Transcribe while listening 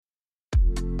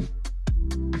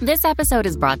This episode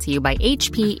is brought to you by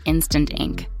HP Instant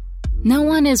Ink. No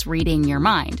one is reading your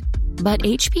mind, but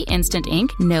HP Instant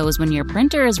Ink knows when your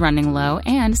printer is running low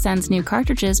and sends new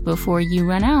cartridges before you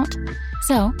run out.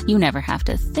 So you never have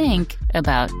to think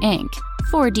about ink.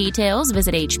 For details,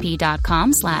 visit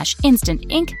hp.com/instant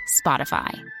ink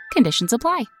Spotify. Conditions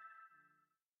apply.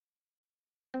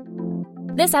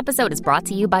 This episode is brought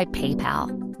to you by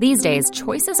PayPal. These days,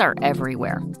 choices are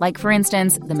everywhere. Like, for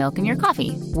instance, the milk in your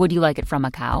coffee. Would you like it from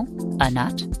a cow, a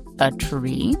nut, a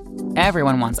tree?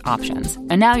 Everyone wants options.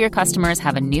 And now your customers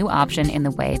have a new option in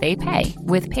the way they pay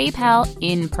with PayPal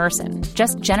in person.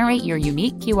 Just generate your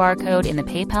unique QR code in the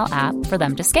PayPal app for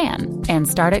them to scan and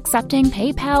start accepting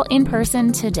PayPal in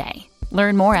person today.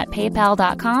 Learn more at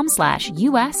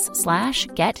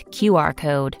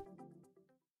paypal.com/us/getQRcode.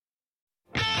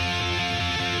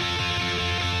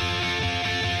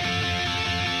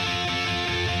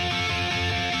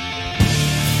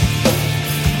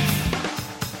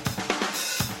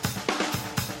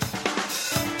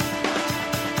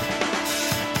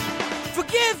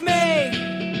 Forgive me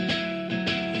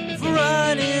for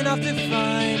running off to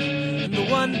find the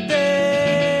one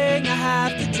thing I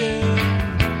have to do.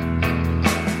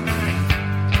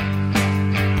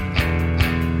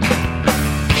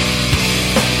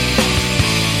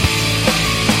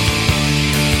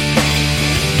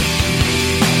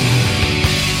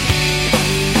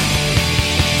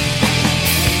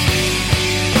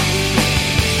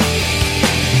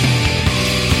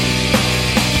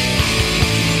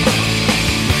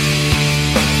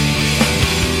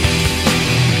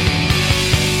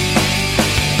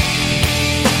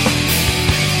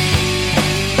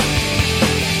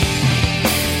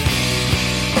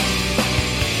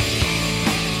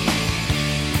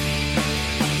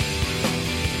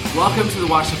 Welcome to the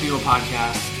Watch the People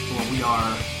podcast, where we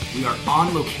are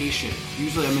on location.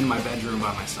 Usually I'm in my bedroom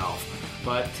by myself,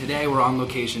 but today we're on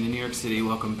location in New York City.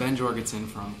 Welcome Ben Jorgensen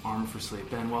from Armor for Sleep.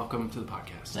 Ben, welcome to the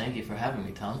podcast. Thank you for having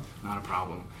me, Tom. Not a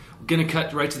problem. We're going to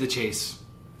cut right to the chase.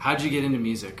 How'd you get into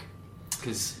music?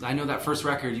 Because I know that first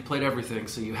record, you played everything,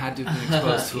 so you had to be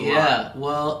exposed to a lot. Yeah,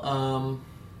 well,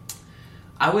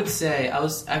 I would say, I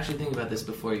was actually thinking about this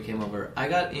before you came over. I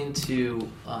got into,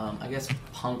 I guess,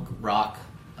 punk rock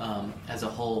as a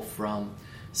whole from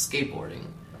skateboarding.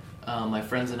 My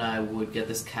friends and I would get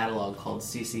this catalog called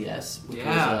CCS, which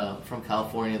was from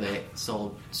California. They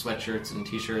sold sweatshirts and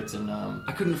t-shirts and...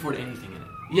 I couldn't afford anything in it.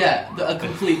 Yeah, a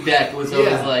complete deck was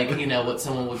always like, you know, what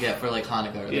someone would get for like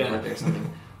Hanukkah or their birthday or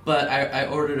something. But I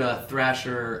ordered a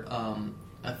Thrasher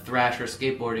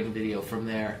skateboarding video from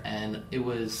there, and it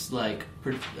was like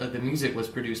the music was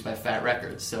produced by Fat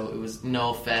Records, so it was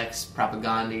no effects,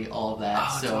 propaganda, all of that.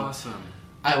 Oh, that's awesome.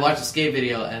 I watched a skate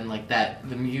video and like that,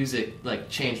 the music like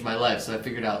changed my life. So I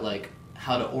figured out like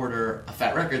how to order a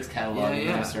Fat Records catalog, and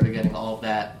I started getting all of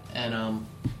that. And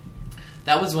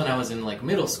that was when I was in like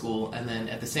middle school. And then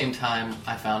at the same time,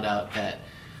 I found out that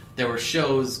there were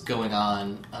shows going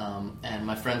on, and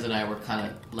my friends and I were kind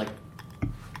of like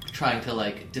trying to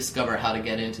like discover how to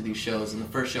get into these shows. And the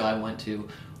first show I went to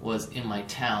was in my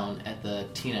town at the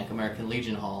Teaneck American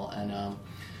Legion Hall, and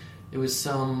it was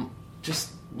some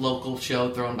just local show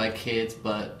thrown by kids,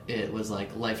 but it was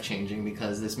like life-changing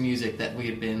because this music that we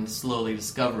had been slowly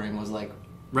discovering was like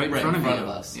right in front of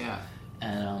us. Yeah.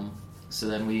 And so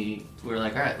then we were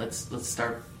like, all right, let's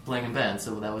start playing in bands.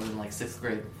 So that was in like 6th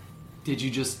grade. Did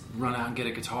you just run out and get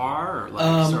a guitar, or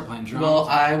like start playing drums? Well,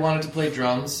 I wanted to play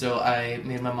drums, so I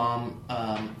made my mom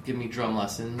give me drum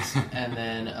lessons, and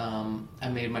then I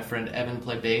made my friend Evan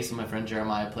play bass and my friend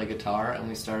Jeremiah play guitar, and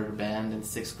we started a band in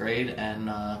 6th grade. And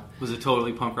was it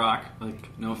totally punk rock, like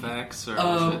No Effects, or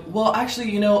was it? Well,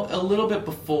 actually, you know, a little bit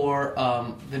before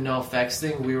the No Effects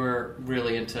thing, we were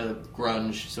really into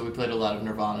grunge, so we played a lot of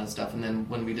Nirvana and stuff. And then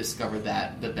when we discovered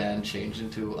that, the band changed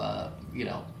into you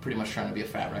know, pretty much trying to be a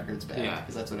Fat Records band,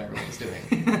 because that's what everyone was doing.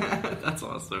 That's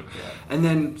awesome. Yeah. And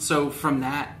then, so from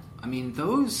that, I mean,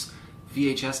 those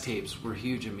VHS tapes were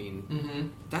huge. I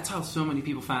mean, that's how so many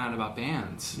people found out about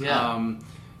bands. Yeah.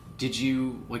 Did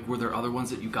you, like, were there other ones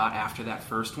that you got after that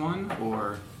first one,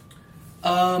 or?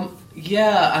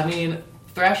 Yeah, I mean,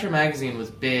 Thrasher magazine was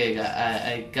big.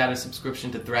 I got a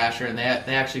subscription to Thrasher, and they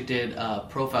actually did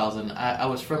profiles, and I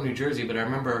was from New Jersey, but I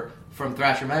remember from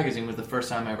Thrasher magazine was the first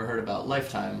time I ever heard about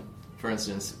Lifetime, for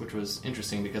instance, which was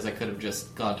interesting because I could have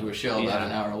just gone to a show about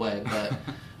an hour away, but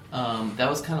that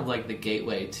was kind of like the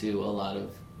gateway to a lot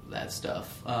of that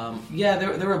stuff. Yeah,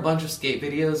 there were a bunch of skate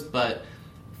videos, but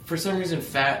for some reason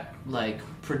Fat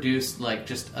produced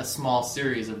just a small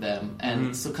series of them,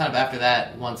 and so kind of after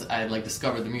that, once I had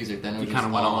discovered the music, then it was just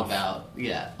all about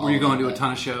Were you going to a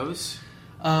ton of shows?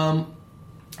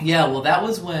 Yeah, well, that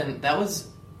was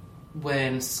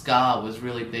when ska was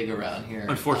really big around here.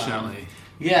 Unfortunately.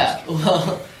 Yeah,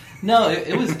 well, no,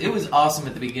 it was awesome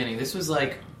at the beginning. This was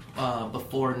like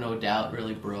before No Doubt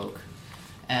really broke.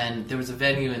 And there was a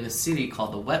venue in the city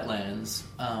called the Wetlands,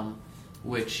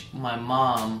 which my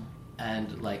mom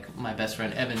and like my best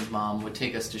friend Evan's mom would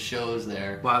take us to shows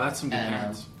there. Wow, that's some good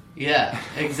parents. Yeah,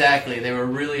 exactly. They were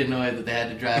really annoyed that they had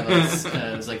to drive us.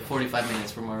 It was like 45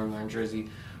 minutes from where we were in Jersey.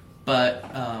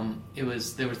 But there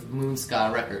was Moon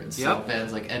Ska Records, so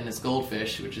bands like Edna's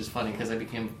Goldfish, which is funny because I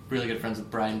became really good friends with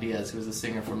Brian Diaz, who was the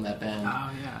singer from that band.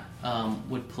 Oh yeah,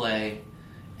 would play,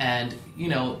 and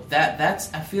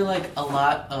that's I feel like a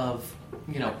lot of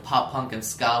pop punk and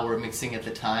ska were mixing at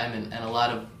the time, and a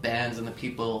lot of bands and the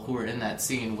people who were in that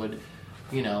scene would,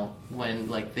 when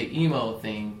like the emo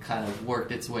thing kind of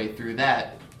worked its way through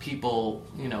that, people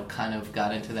kind of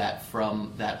got into that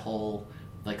from that whole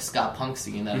like ska punk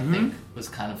scene that I think was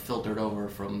kind of filtered over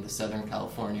from the Southern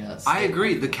California. I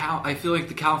agree. I feel like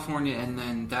the California and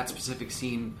then that specific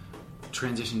scene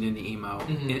transitioned into emo.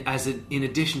 In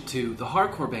addition to the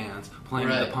hardcore bands playing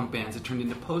with the punk bands, it turned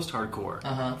into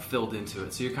post-hardcore, filled into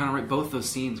it. So you're kind of right. Both those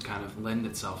scenes kind of lend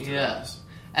itself to those.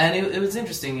 And it was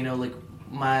interesting. Like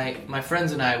my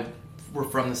friends and I were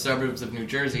from the suburbs of New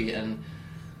Jersey, and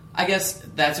I guess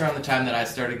that's around the time that I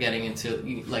started getting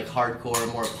into like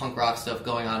hardcore, more punk rock stuff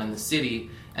going on in the city.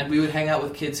 And we would hang out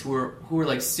with kids who were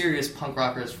like serious punk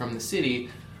rockers from the city.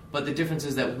 But the difference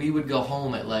is that we would go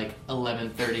home at like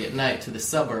 11:30 at night to the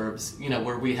suburbs,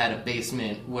 where we had a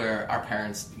basement where our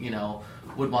parents,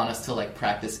 would want us to like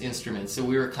practice instruments. So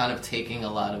we were kind of taking a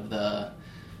lot of the,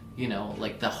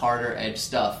 like the harder edge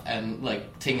stuff and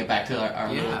like taking it back to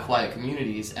our little quiet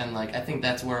communities. And like I think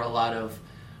that's where a lot of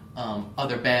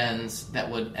other bands that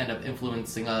would end up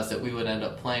influencing us that we would end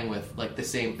up playing with, like the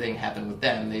same thing happened with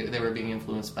them. They were being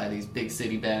influenced by these big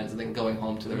city bands and then going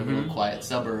home to their little quiet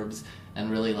suburbs and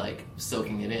really like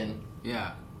soaking it in.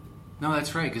 Yeah. No,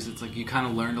 that's right, because it's like you kind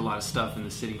of learned a lot of stuff in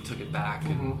the city, took it back,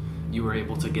 and you were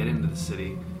able to get into the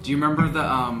city. Do you remember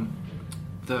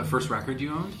the first record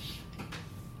you owned?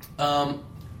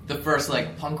 The first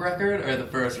like punk record or the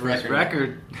first record?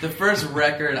 Record. The first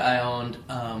record I owned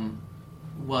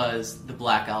was the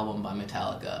Black Album by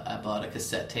Metallica. I bought a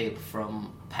cassette tape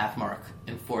from Pathmark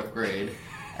in 4th grade,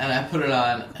 and I put it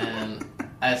on, and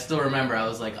I still remember I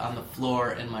was like on the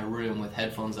floor in my room with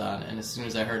headphones on, and as soon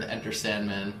as I heard Enter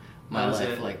Sandman, my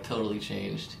life like totally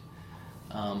changed.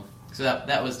 So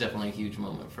that was definitely a huge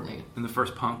moment for me. And the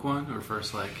first punk one, or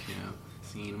first like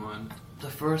scene one? The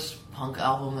first punk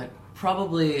album, that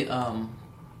probably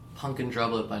Punk and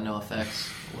Drublet by NoFX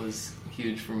was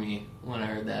huge for me when I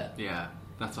heard that. Yeah.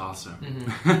 That's awesome.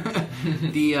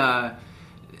 And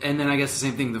then I guess the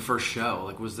same thing. The first show,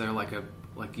 like, was there like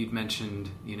you'd mentioned,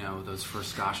 those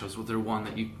first ska shows. Was there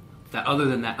one that other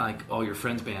than that, like all your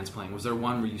friends' bands playing, was there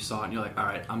one where you saw it and you're like, all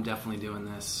right, I'm definitely doing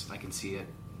this. I can see it.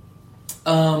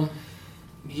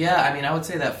 Yeah, I mean, I would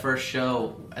say that first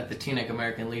show at the Teaneck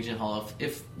American Legion Hall.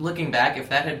 If looking back, if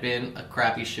that had been a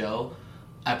crappy show,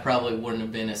 I probably wouldn't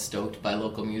have been as stoked by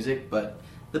local music, but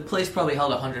the place probably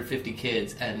held 150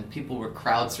 kids, and people were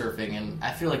crowd surfing, and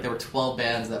I feel like there were 12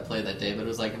 bands that played that day, but it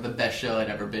was like the best show I'd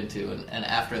ever been to, and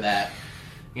after that,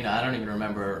 I don't even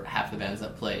remember half the bands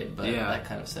that played, but that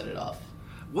kind of set it off.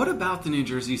 What about the New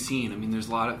Jersey scene? I mean,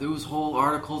 there was whole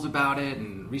articles about it,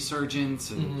 and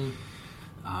Resurgence, and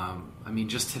I mean,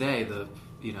 just today,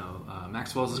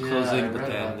 Maxwell's is closing, but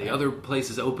then the other place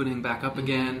is opening back up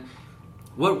again.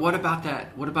 What about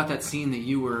that? What about that scene that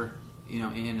you were in,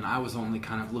 and I was only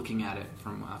kind of looking at it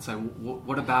from outside?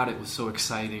 What about it was so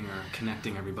exciting or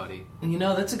connecting everybody?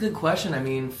 That's a good question. I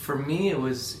mean, for me, it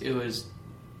was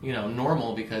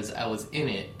normal because I was in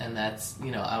it, and that's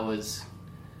I was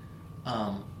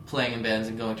playing in bands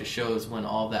and going to shows when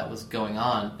all that was going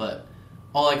on. But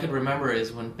all I could remember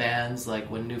is when bands like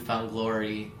when Newfound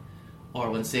Glory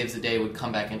or when Saves the Day would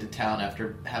come back into town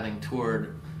after having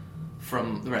toured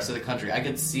from the rest of the country, I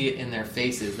could see it in their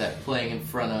faces that playing in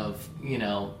front of,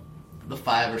 the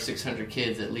 500 or 600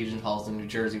 kids at Legion Halls in New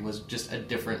Jersey was just a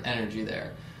different energy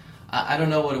there. I don't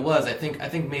know what it was. I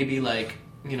think maybe like,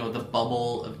 the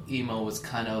bubble of emo was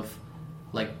kind of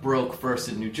like broke first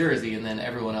in New Jersey, and then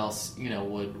everyone else,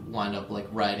 would wind up like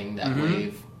riding that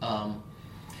wave.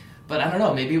 But I don't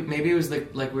know, maybe it was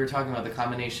like we were talking about, the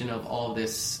combination of all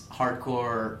this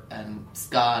hardcore and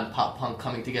ska and pop punk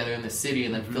coming together in the city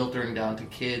and then filtering down to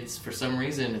kids. For some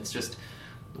reason, it's just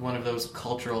one of those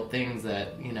cultural things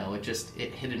that,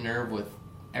 it hit a nerve with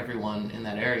everyone in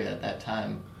that area at that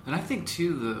time. And I think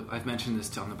too, I've mentioned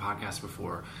this on the podcast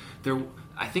before,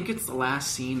 I think it's the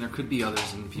last scene, there could be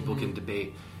others and people can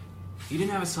debate. you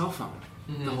didn't have a cell phone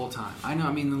the whole time. I know.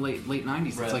 I mean, the late 90s.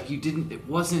 Right. It's like you didn't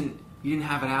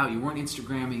have it out. You weren't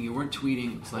Instagramming. You weren't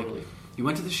tweeting. It's like you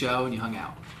went to the show and you hung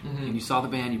out, and you saw the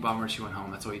band. You bought merch. You went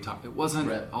home. That's all you talked. It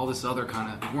wasn't all this other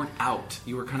kind of. You weren't out.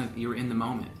 You were in the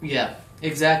moment. Yeah,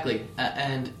 exactly.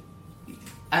 And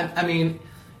I mean,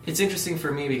 it's interesting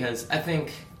for me because I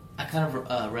think I kind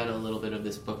of read a little bit of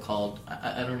this book called,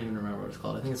 I don't even remember what it's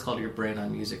called. I think it's called Your Brain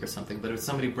on Music or something. But it was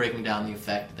somebody breaking down the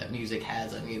effect that music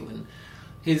has on you. And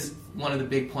one of the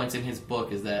big points in his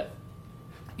book is that,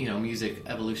 you know, music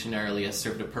evolutionarily has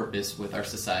served a purpose with our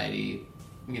society.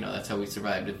 You know, that's how we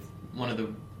survived. It's one of the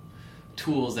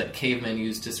tools that cavemen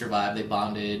used to survive. They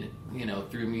bonded, you know,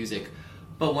 through music.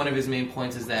 But one of his main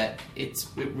points is that it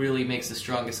really makes the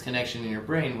strongest connection in your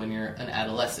brain when you're an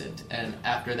adolescent. And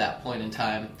after that point in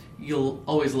time, you'll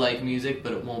always like music,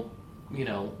 but it won't, you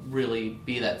know, really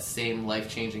be that same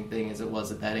life-changing thing as it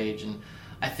was at that age. And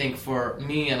I think for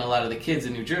me and a lot of the kids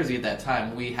in New Jersey at that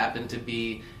time, we happened to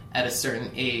be at a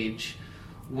certain age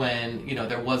when, you know,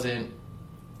 there wasn't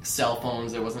cell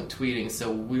phones, there wasn't tweeting,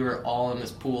 so we were all in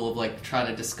this pool of like trying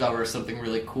to discover something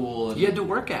really cool. And you had to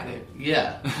work at it.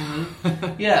 Yeah.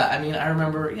 Mm-hmm. Yeah, I mean, I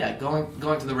remember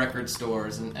going to the record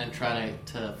stores and trying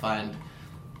to find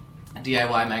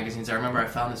DIY magazines. I remember I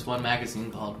found this one magazine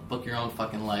called Book Your Own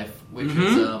Fucking Life, which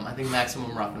is, I think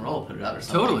Maximum Rock and Roll put it out or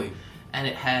something. Totally. And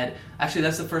it had, actually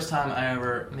that's the first time I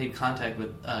ever made contact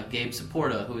with Gabe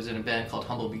Saporta, who was in a band called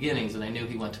Humble Beginnings, and I knew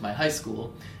he went to my high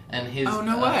school. And his, oh,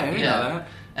 no way, I didn't know that.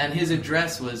 And his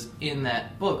address was in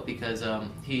that book because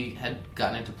he had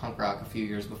gotten into punk rock a few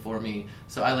years before me.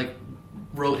 So I like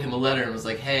wrote him a letter and was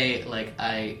like, hey, like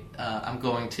I'm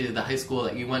going to the high school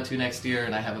that you went to next year,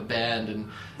 and I have a band, and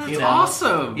that's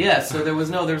awesome. Yeah, so there was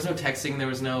no texting, there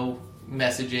was no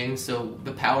messaging, so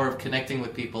the power of connecting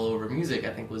with people over music, I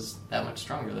think, was that much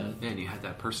stronger then. Yeah, and you had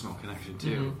that personal connection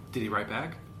too. Did he write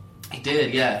back? He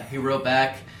did, yeah. He wrote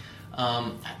back.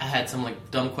 I had some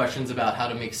like dumb questions about how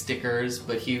to make stickers,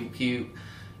 but he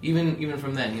even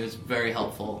from then he was very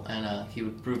helpful, and he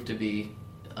would prove to be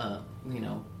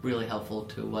really helpful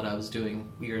to what I was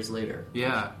doing years later.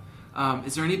 Yeah.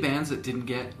 Is there any bands that didn't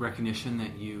get recognition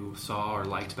that you saw or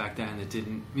liked back then that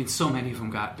didn't? I mean, so many of them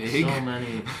got big. So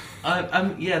many.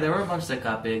 Yeah, there were a bunch that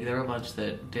got big. There were a bunch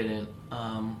that didn't.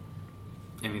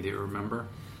 Any that you remember?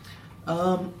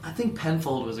 I think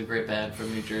Penfold was a great band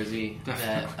from New Jersey.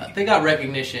 Definitely. That they got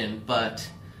recognition, but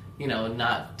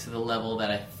not to the level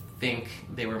that I think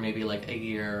they were maybe like a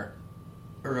year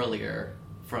earlier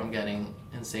from getting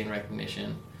insane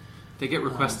recognition. They get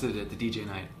requested at the DJ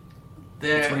night.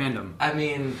 It's random. I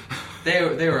mean, they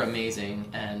were amazing,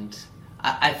 and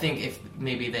I think if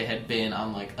maybe they had been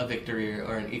on like a Victory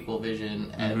or an Equal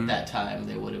Vision at that time,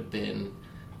 they would have been,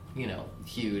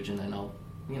 huge. And I know,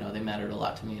 they mattered a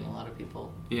lot to me and a lot of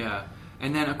people. Yeah,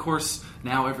 and then of course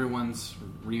now everyone's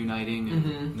reuniting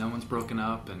and no one's broken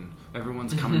up and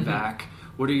everyone's coming back.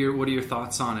 What are your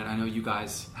thoughts on it? I know you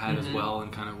guys had as well,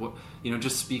 and kind of what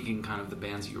just speaking kind of the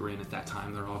bands that you were in at that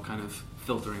time, they're all kind of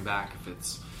filtering back. If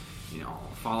it's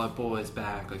Fall Out Boy's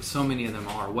back, like so many of them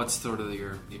are. What's sort of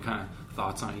your kind of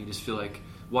thoughts on it? You just feel like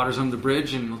water's under the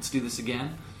bridge and let's do this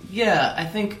again? Yeah, I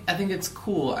think it's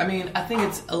cool. I mean, I think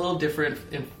it's a little different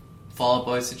in Fall Out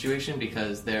Boy's situation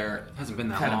because they're hasn't been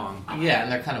that long. Yeah,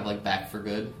 and they're kind of like back for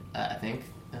good. I think,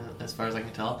 as far as I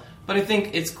can tell. But I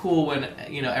think it's cool when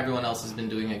everyone else has been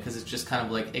doing it because it's just kind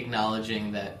of like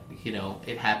acknowledging that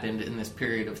it happened in this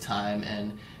period of time,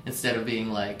 and instead of being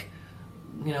like,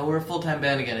 we're a full-time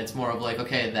band again, it's more of like,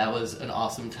 okay, that was an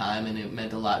awesome time and it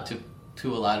meant a lot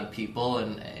to a lot of people,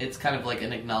 and it's kind of like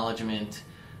an acknowledgement,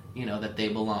 that they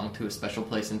belong to a special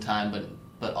place in time,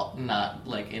 but not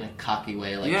like in a cocky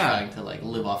way, like trying to like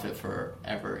live off it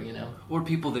forever, Or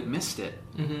people that missed it.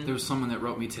 There was someone that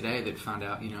wrote me today that found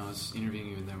out, I was interviewing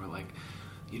you and they were like,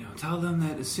 tell them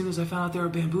that as soon as I found out they were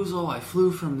Bamboozle, I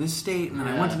flew from this state and then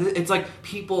I went to this. It's like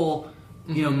people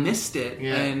missed it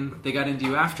and they got into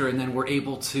you after, and then were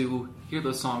able to hear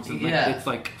those songs. And it's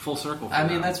like full circle. I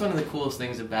mean, that's one of the coolest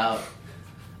things about.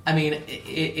 I mean,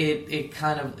 it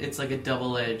kind of, it's like a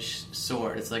double-edged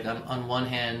sword. It's like on one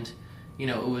hand,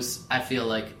 it was, I feel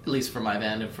like, at least for my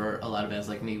band and for a lot of bands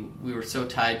like me, we were so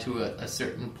tied to a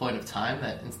certain point of time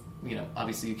that,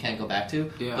 obviously you can't go back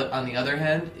to. Yeah. But on the other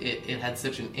hand, it had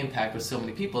such an impact with so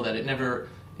many people that it never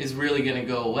is really going to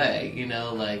go away.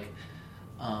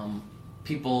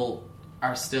 People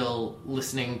are still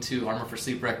listening to Armor for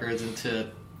Sleep records and to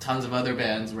tons of other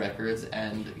bands' records,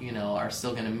 and are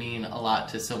still going to mean a lot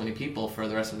to so many people for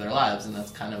the rest of their lives, and that's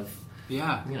kind of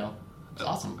It's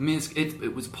awesome. I mean,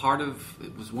 it was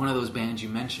one of those bands you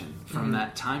mentioned from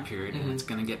that time period, and it's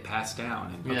going to get passed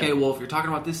down. And, okay, well, if you're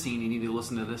talking about this scene, you need to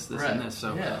listen to this, and this.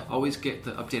 So always get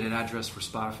the updated address for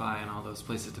Spotify and all those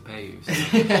places to pay you. So.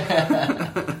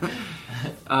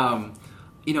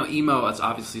 Emo, it's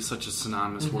obviously such a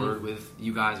synonymous word with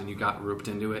you guys, and you got roped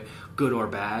into it, good or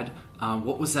bad.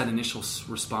 What was that initial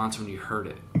response when you heard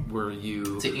it? Were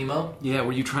you... To emo? Yeah,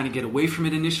 were you trying to get away from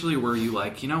it initially, or were you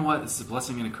like, you know what, this is a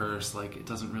blessing and a curse, like, it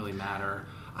doesn't really matter?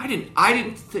 I didn't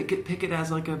pick it as,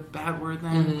 like, a bad word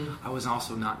then. I was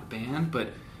also not in the band, but,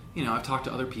 I've talked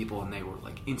to other people, and they were,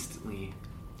 like, instantly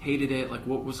hated it. Like,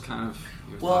 what was kind of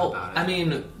your thought about it? I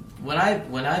mean, when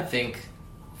I think...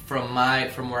 From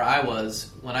where I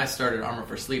was when I started Armor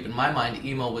for Sleep, in my mind,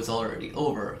 emo was already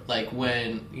over. Like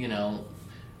when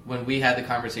we had the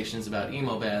conversations about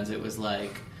emo bands, it was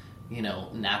like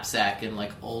Knapsack and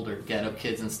like older Get Up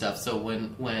Kids and stuff. So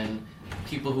when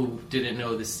people who didn't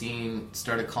know the scene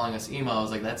started calling us emo, I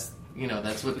was like, that's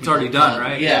what it's already done,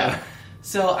 right? Yeah.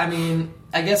 So I mean,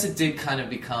 I guess it did kind of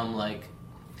become like.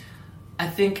 I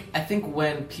think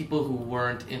when people who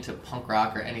weren't into punk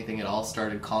rock or anything at all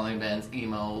started calling bands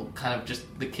emo, kind of just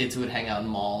the kids who would hang out in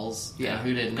malls and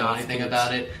who didn't know anything kids.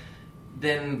 About it,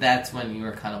 then that's when you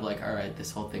were kind of like, all right, this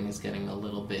whole thing is getting a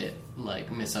little bit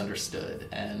like misunderstood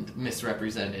and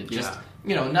misrepresented. Just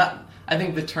not. I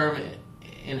think the term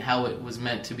in how it was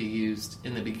meant to be used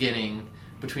in the beginning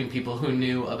between people who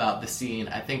knew about the scene,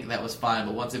 I think that was fine.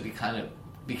 But once it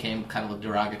became kind of a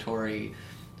derogatory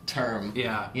term,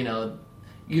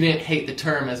 you didn't hate the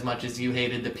term as much as you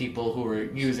hated the people who were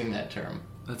using that term.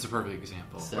 That's a perfect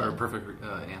example, or a perfect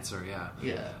answer,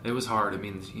 Yeah. It was hard. I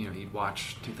mean, you'd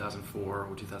watch 2004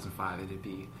 or 2005, it'd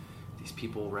be these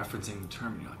people referencing the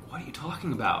term, and you're like, what are you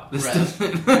talking about? This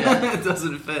doesn't, it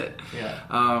doesn't fit.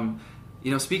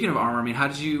 Yeah. Speaking of Armor, I mean,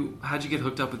 how'd you get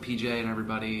hooked up with PJ and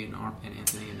everybody, and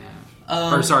Anthony and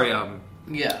Nash?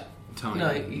 Tony.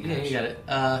 No, you got it.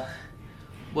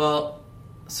 Well,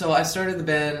 so I started the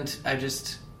band, I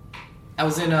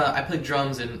played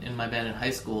drums in my band in high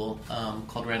school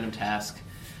called Random Task,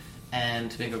 and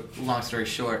to make a long story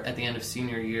short, at the end of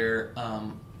senior year,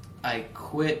 I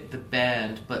quit the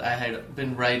band, but I had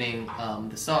been writing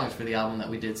the songs for the album that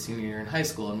we did senior year in high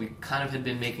school, and we kind of had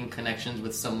been making connections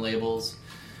with some labels.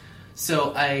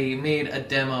 So I made a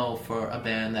demo for a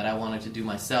band that I wanted to do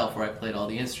myself, where I played all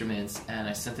the instruments, and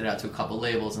I sent it out to a couple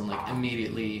labels, and like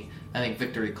immediately, I think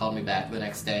Victory called me back the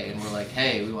next day, and we're like,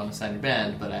 hey, we want to sign your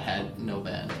band, but I had no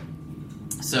band.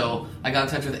 So I got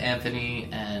in touch with Anthony,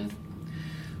 and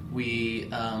we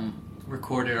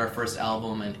recorded our first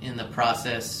album, and in the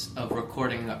process of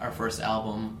recording our first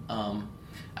album,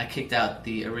 I kicked out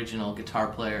the original guitar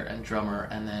player and drummer,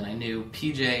 and then I knew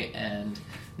PJ and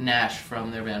Nash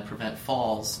from their band Prevent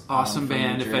Falls. Awesome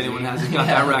band, if anyone hasn't got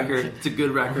that record. It's a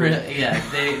good record. Yeah,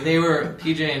 they were,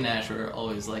 PJ and Nash were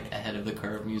always like ahead of the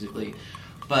curve musically.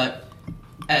 But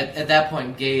at that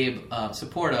point, Gabe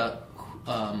Supporta,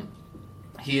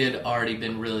 he had already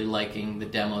been really liking the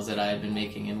demos that I had been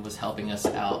making and was helping us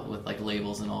out with like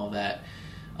labels and all of that.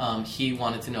 He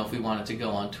wanted to know if we wanted to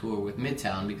go on tour with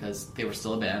Midtown, because they were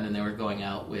still a band and they were going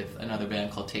out with another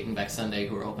band called Taking Back Sunday,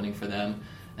 who were opening for them,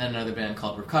 and another band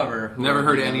called Recover. Never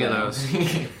heard any of those.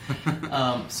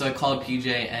 So I called PJ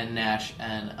and Nash,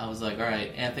 and I was like, all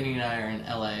right, Anthony and I are in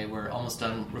LA. We're almost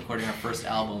done recording our first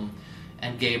album,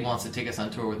 and Gabe wants to take us on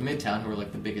tour with Midtown, who are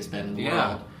like the biggest band in the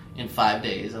world, in 5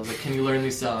 days. I was like, can you learn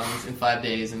these songs in 5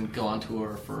 days and go on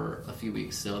tour for a few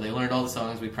weeks? So they learned all the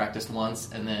songs. We practiced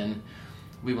once, and then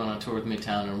we went on tour with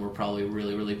Midtown, and we're probably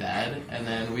really, really bad. And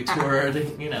then we toured,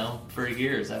 for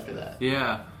years after that.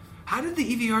 Yeah. How did the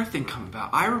EVR thing come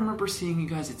about? I remember seeing you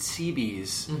guys at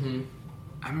CB's. Mm-hmm.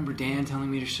 I remember Dan telling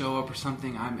me to show up or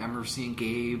something. I remember seeing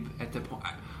Gabe at the point.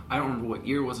 I don't remember what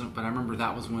year it was, but I remember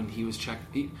that was when he was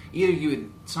checking. Either you had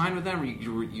signed with them or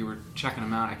you were checking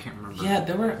them out. I can't remember. Yeah,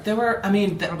 there were. I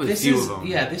mean, probably a few of them.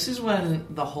 Yeah, this is when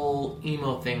the whole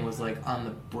emo thing was like on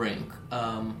the brink.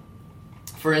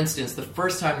 For instance, the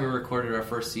first time we recorded our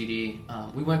first CD,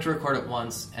 we went to record it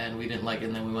once and we didn't like it,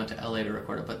 and then we went to LA to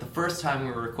record it. But the first time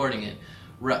we were recording it,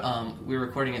 we were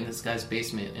recording it in this guy's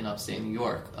basement in upstate New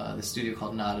York, the studio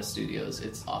called Nada Studios.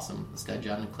 It's awesome. This guy,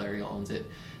 John Clario, owns it.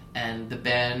 And the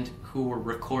band who were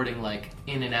recording like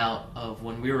in and out of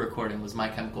when we were recording was My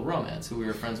Chemical Romance, who we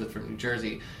were friends with from New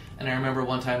Jersey. And I remember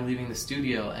one time leaving the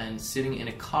studio and sitting in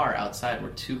a car outside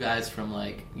were two guys from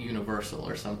like Universal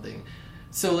or something.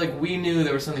 So, like, we knew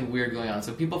there was something weird going on.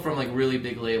 So people from, like, really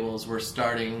big labels were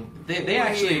starting... They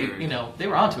actually, they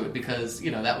were onto it because,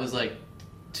 that was, like,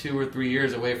 2 or 3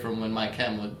 years away from when My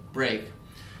Chem would break.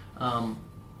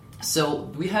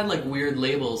 So we had like weird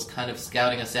labels kind of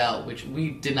scouting us out, which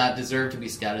we did not deserve to be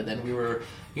scouted. Then we were,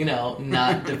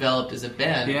 not developed as a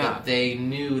band, but they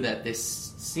knew that this.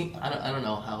 I don't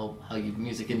know how you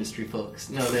music industry folks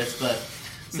know this, but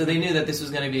so they knew that this was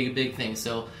going to be a big thing.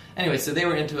 So anyway, so they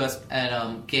were into us,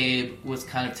 and Gabe was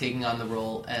kind of taking on the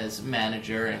role as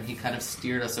manager, and he kind of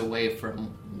steered us away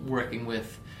from working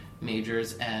with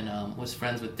majors, and was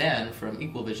friends with Dan from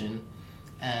Equal Vision,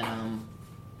 and.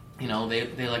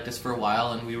 They liked us for a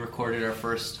while, and we recorded our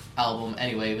first album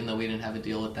anyway, even though we didn't have a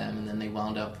deal with them. And then they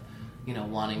wound up,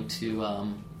 wanting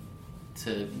to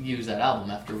use that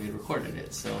album after we had recorded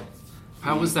it. So,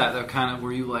 how was that? That kind of,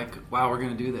 were you like, "Wow, we're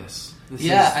going to do this"?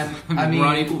 I mean, we're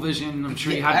on Equal Vision. I'm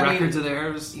sure you had records of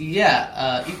theirs.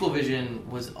 Yeah, Equal Vision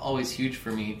was always huge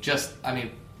for me.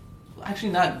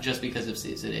 Actually, not just because of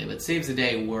Saves the Day, but Saves the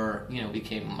Day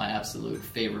became my absolute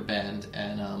favorite band,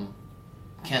 and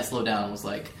Can't Slow Down was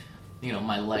like.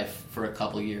 My life for a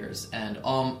couple years, and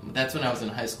that's when I was in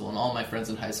high school, and all my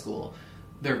friends in high school,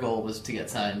 their goal was to get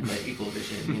signed by Equal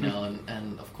Vision,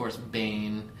 and of course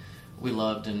Bane, we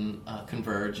loved, and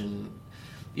Converge, and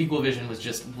Equal Vision was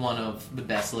just one of the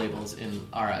best labels in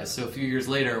our eyes. So a few years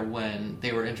later, when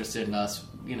they were interested in us,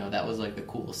 that was like the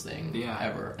coolest thing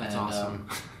ever. That's and, awesome.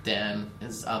 Dan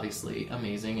is obviously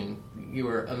amazing, and you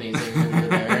were amazing when you were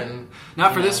there. And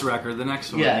not for this record, the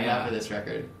next one. Yeah, not for this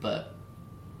record, but.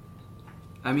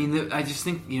 I mean, I just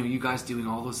think, you guys doing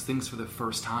all those things for the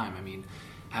first time. I mean,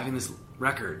 having this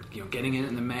record, getting it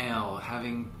in the mail,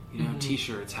 having,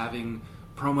 T-shirts, having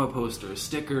promo posters,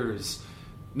 stickers,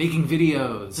 making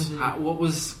videos. Mm-hmm. What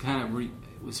was kind of,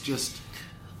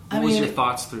 what was your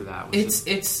thoughts through that?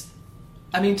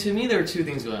 To me, there were two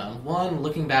things going on. One,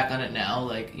 looking back on it now,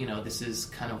 this is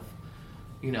kind of,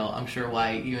 I'm sure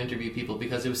why you interview people,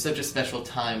 because it was such a special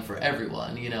time for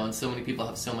everyone, and so many people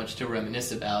have so much to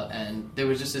reminisce about, and there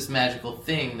was just this magical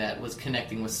thing that was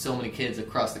connecting with so many kids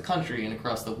across the country and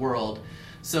across the world.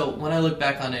 So when I look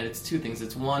back on it, it's two things.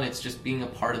 It's one, it's just being a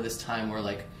part of this time where,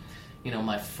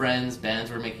 my friends'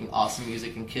 bands were making awesome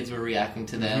music and kids were reacting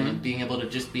to them, and being able to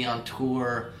just be on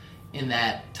tour in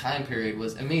that time period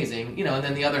was amazing, and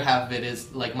then the other half of it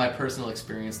is, my personal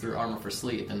experience through Armor for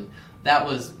Sleep, and that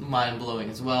was mind-blowing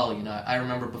as well. I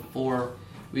remember before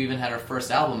we even had our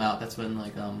first album out, that's when,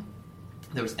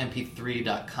 there was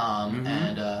mp3.com,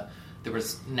 and there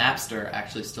was Napster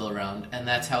actually still around, and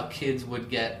that's how kids would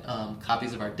get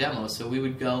copies of our demos. So we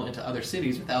would go into other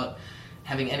cities without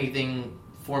having anything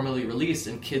formally released,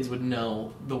 and kids would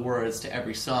know the words to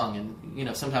every song,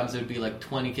 and sometimes it would be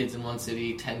 20 kids in one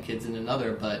city, 10 kids in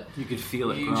another, but you could feel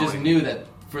it. You just knew that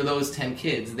for those 10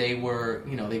 kids, they were,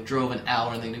 they drove an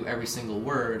hour and they knew every single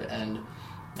word, and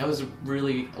that was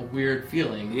really a weird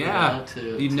feeling. Yeah,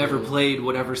 you'd never played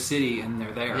whatever city, and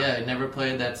they're there. Yeah, I never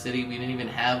played that city. We didn't even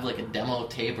have a demo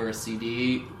tape or a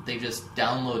CD. They just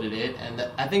downloaded it, and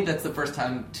I think that's the first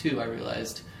time too I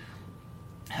realized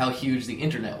how huge the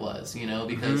internet was.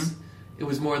 Because it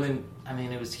was more than.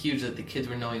 It was huge that the kids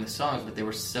were knowing the songs, but they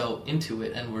were so into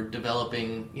it and were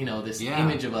developing, this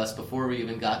image of us before we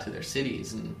even got to their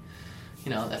cities, and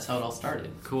that's how it all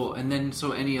started. Cool. And then,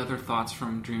 so any other thoughts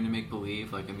from Dream to Make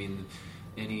Believe?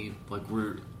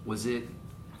 Was it,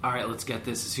 all right, let's get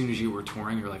this, as soon as you were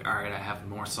touring, you're like, all right, I have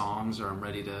more songs, or I'm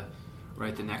ready to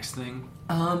write the next thing?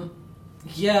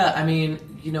 Yeah,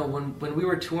 when we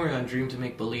were touring on Dream to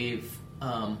Make Believe,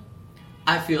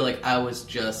 I feel like I was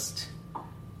just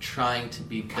trying to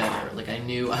be better. I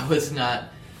knew I was not,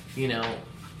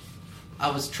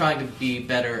 I was trying to be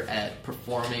better at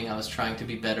performing. I was trying to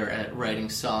be better at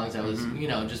writing songs. I was,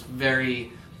 just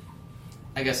very,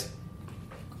 I guess,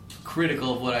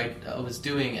 critical of what I was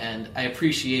doing, and I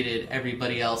appreciated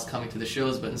everybody else coming to the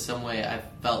shows, but in some way I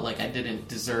felt like I didn't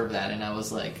deserve that, and I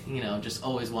was just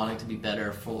always wanting to be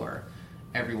better for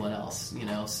everyone else,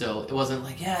 so it wasn't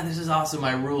this is awesome,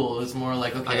 I rule. It was more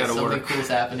okay, something cool's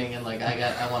happening, and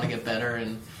I want to get better,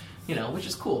 and which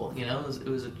is cool. It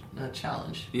was a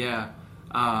challenge. Yeah.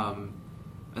 And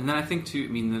then I think too,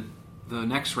 the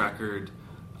next record,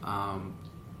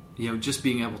 just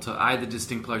being able to, I had the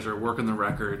distinct pleasure of working the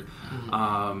record.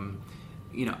 I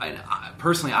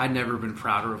personally, I'd never been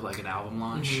prouder of an album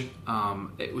launch.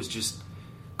 It was just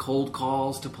cold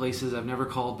calls to places I've never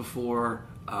called before.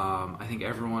 I think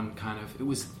everyone it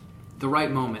was the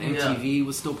right moment. MTV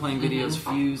was still playing videos.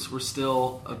 Fuse were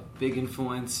still a big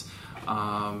influence.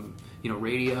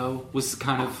 Radio was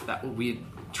kind of that. We had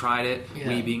tried it. Yeah.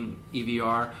 We being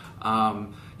EVR.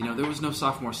 There was no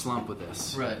sophomore slump with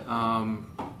this. Right.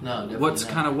 No. What's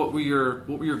kind of what were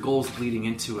your goals leading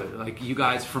into it? You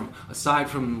guys aside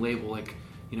from the label,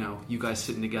 you guys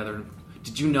sitting together.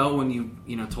 Did you know when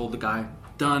you told the guy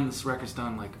done. This record's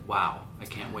done. Like, wow, I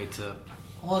can't wait to.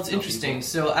 Well, it's interesting. People.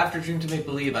 So after Dream to Make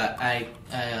Believe, I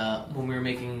when we were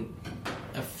making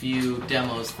a few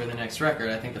demos for the next record,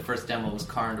 I think the first demo was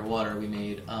Car Underwater we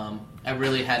made. I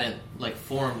really hadn't like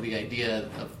formed the idea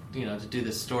of to do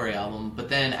this story album. But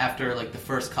then after like the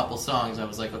first couple songs, I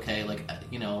was like, okay, like I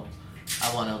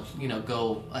want to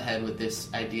go ahead with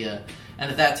this idea. And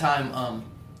at that time,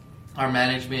 our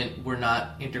management were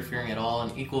not interfering at all.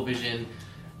 And Equal Vision,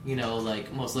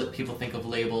 like most people think of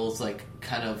labels like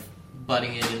kind of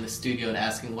butting in the studio and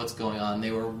asking what's going on.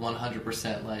 They were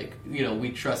 100% like,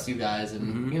 we trust you guys,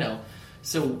 and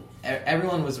so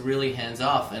everyone was really hands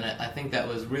off, and I think that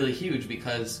was really huge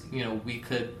because we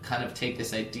could kind of take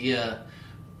this idea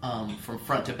from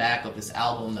front to back of this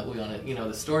album that we wanted,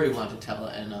 the story we wanted to tell,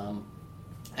 and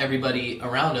everybody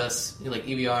around us, like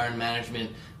EVR and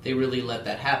management, they really let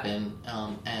that happen,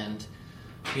 and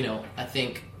I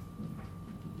think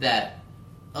that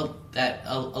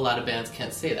a lot of bands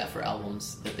can't say that for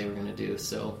albums that they were going to do.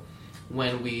 So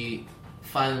when we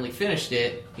finally finished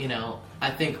it,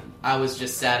 I think I was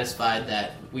just satisfied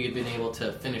that we had been able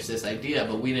to finish this idea,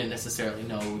 but we didn't necessarily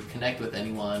know it would connect with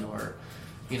anyone, or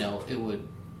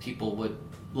people would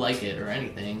like it or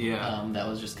anything. Yeah. That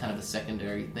was just kind of a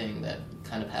secondary thing that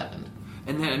kind of happened.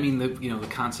 And then the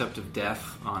concept of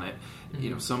death on it.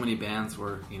 So many bands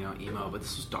were emo, but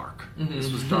this was dark. Mm-hmm.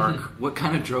 This was dark. What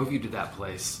kind of drove you to that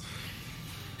place?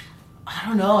 I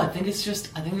don't know. I think it's just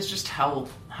how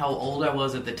old I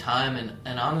was at the time,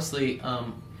 and honestly,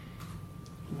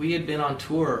 we had been on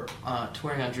tour,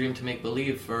 touring on Dream to Make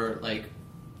Believe for like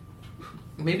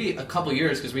maybe a couple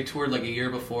years, because we toured like a year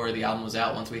before the album was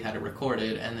out once we had it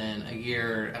recorded, and then a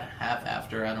year and a half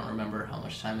after. I don't remember how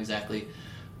much time exactly,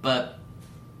 but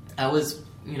I was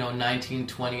 19,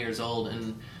 20 years old,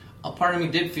 and a part of me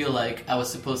did feel like I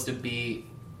was supposed to be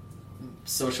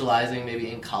socializing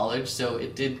maybe in college, so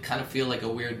it did kind of feel like a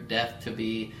weird death to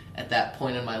be at that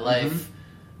point in my life,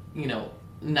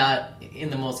 not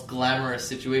in the most glamorous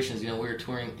situations. We were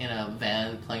touring in a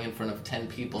van, playing in front of 10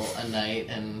 people a night,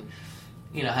 and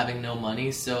having no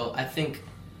money, so I think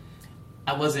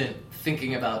I wasn't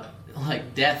thinking about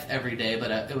like death every day,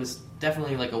 but it was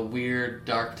definitely like a weird,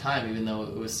 dark time, even though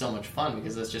it was so much fun,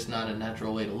 because that's just not a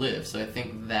natural way to live. So I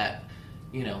think that,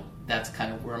 that's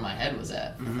kind of where my head was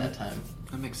at that time.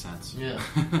 That makes sense. Yeah.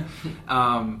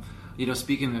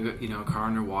 Speaking of Car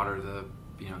Underwater,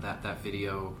 that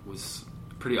video was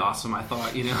pretty awesome. I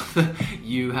thought,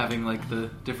 you having like the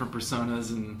different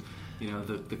personas and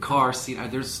the car scene.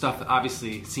 There's stuff that,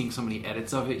 obviously, seeing so many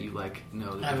edits of it, you like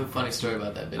know. I have a funny story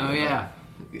about that video. Oh yeah.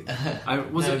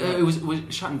 It was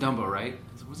shot in Dumbo, right?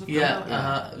 Was it Dumbo?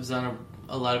 Yeah. It was on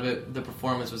a lot of it. The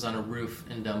performance was on a roof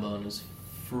in Dumbo, and it was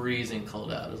freezing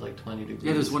cold out. It was like 20 degrees.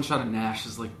 Yeah, there's one shot of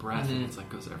Nash's like breath, and it's like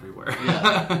goes everywhere.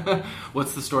 Yeah.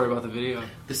 What's the story about the video?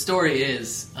 The story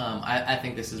is, I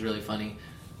think this is really funny.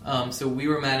 So we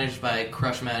were managed by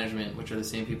Crush Management, which are the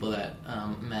same people that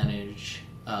manage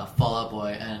Fall Out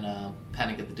Boy and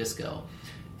Panic at the Disco,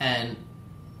 and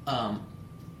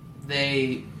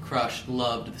Crush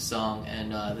loved the song,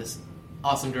 and this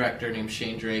awesome director named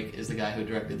Shane Drake is the guy who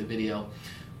directed the video.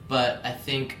 But I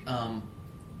think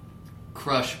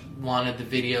Crush wanted the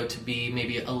video to be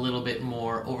maybe a little bit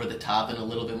more over the top and a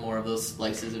little bit more of those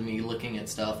slices of me looking at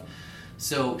stuff.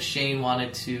 So Shane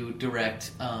wanted to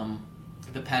direct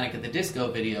the Panic at the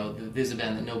Disco video. This is a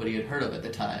band that nobody had heard of at the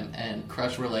time, and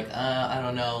Crush were like, I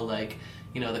don't know, like,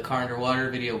 the Car Underwater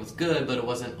video was good, but it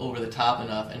wasn't over the top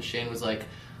enough. And Shane was like,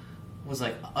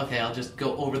 okay, I'll just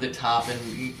go over the top, and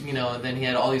and then he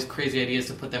had all these crazy ideas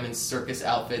to put them in circus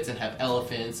outfits and have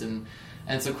elephants, and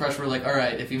so Crush were like, all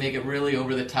right, if you make it really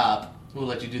over the top, we'll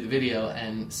let you do the video.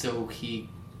 And so he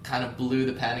kind of blew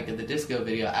the Panic at the Disco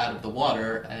video out of the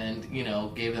water, and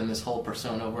gave them this whole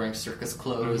persona wearing circus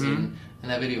clothes, and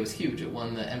that video was huge. It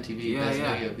won the MTV Best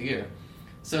Video of the Year.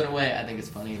 So in a way, I think it's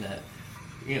funny that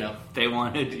they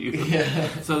wanted you. Yeah.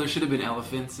 So there should have been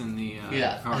elephants in the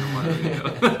Car Underwater video.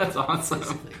 That's awesome.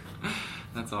 Basically.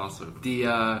 That's awesome.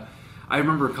 I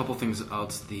remember a couple things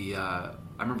about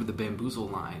I remember the Bamboozle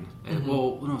line.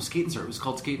 Skate and Surf. It was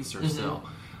called Skate and Surf still.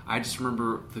 I just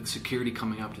remember the security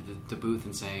coming up to the booth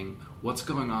and saying, "What's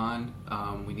going on?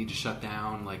 We need to shut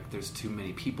down. Like, there's too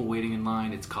many people waiting in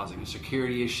line. It's causing a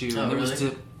security issue." Oh, and there really? was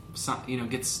to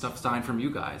get stuff signed from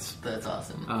you guys. That's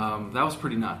awesome. That was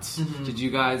pretty nuts. Did you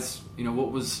guys,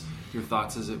 what was your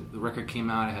thoughts as the record came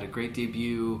out? It had a great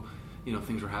debut.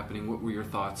 Things were happening. What were your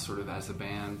thoughts, sort of, as a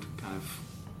band, kind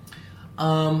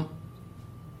of?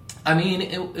 I mean,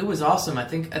 it was awesome. I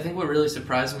think what really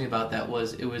surprised me about that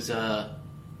was it was.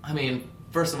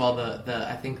 First of all,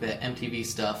 I think the MTV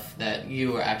stuff that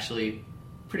you were actually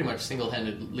pretty much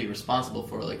single-handedly responsible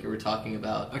for, like you were talking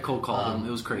about. I cold called him.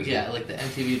 It was crazy. Yeah, like the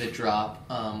MTV The Drop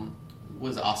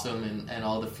was awesome, and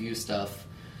all the Fuse stuff.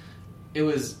 It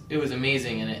was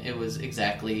amazing, and it was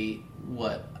exactly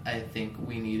what I think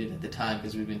we needed at the time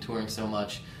because we've been touring so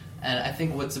much. And I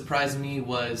think what surprised me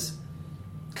was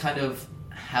kind of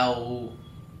how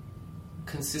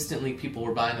consistently people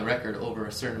were buying the record over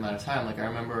a certain amount of time. Like I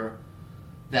remember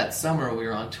that summer we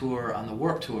were on tour on the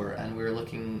Warped Tour, and we were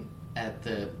looking at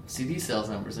the CD sales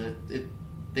numbers, and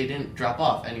they didn't drop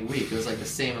off any week. It was like the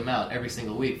same amount every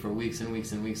single week for weeks and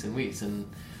weeks and weeks and weeks. And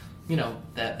you know,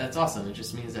 that's awesome. It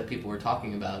just means that people were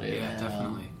talking about it. Yeah, and,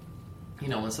 definitely. You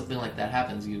know, when something like that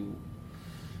happens, you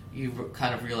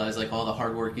kind of realize like all the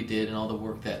hard work you did and all the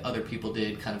work that other people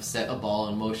did kind of set a ball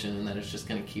in motion, and that it's just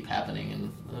going to keep happening.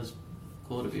 And it was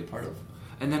cool to be a part of.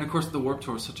 And then, of course, the Warped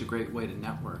Tour was such a great way to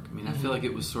network. I mean, I feel like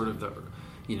it was sort of the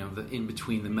in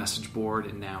between the message board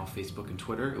and now Facebook and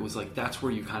Twitter. It was like that's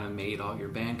where you kind of made all your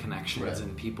band connections right.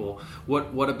 and people.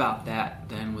 What about that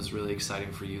then was really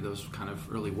exciting for you? Those kind of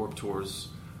early Warped Tours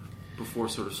before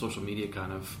sort of social media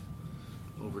kind of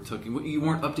overtook you. You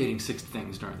weren't updating 6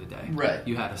 things during the day. Right.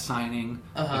 You had a signing,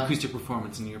 acoustic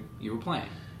performance, and you were playing.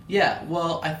 Yeah.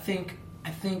 Well, I think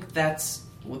that's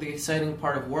the exciting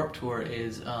part of Warped Tour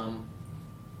is, all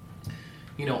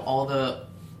the.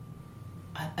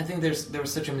 I think there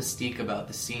was such a mystique about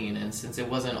the scene, and since it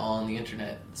wasn't all on the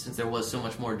internet, since there was so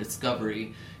much more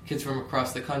discovery, kids from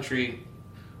across the country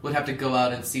would have to go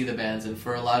out and see the bands, and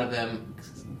for a lot of them,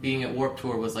 being at Warped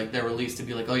Tour was like their release to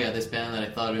be like, oh yeah, this band that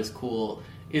I thought is cool,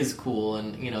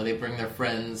 and they bring their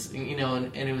friends,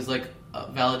 and it was like a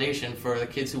validation for the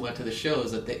kids who went to the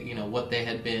shows that they, what they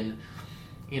had been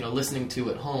listening to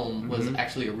at home was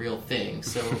actually a real thing.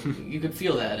 So you could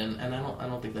feel that, and I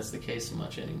don't think that's the case so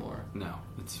much anymore. No,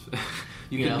 it's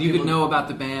you could know about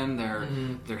the band,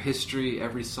 their history,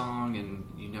 every song, and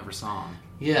you never saw them.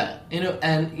 Yeah,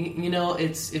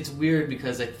 it's weird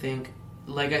because I think,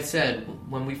 like I said,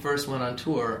 when we first went on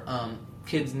tour,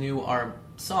 kids knew our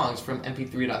songs from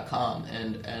MP3.com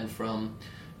and from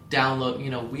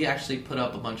download. We actually put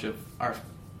up a bunch of our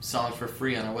songs for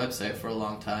free on our website for a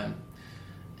long time.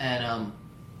 And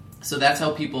so that's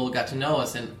how people got to know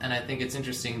us, and I think it's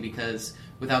interesting because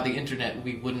without the internet,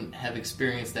 we wouldn't have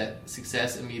experienced that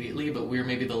success immediately, but we're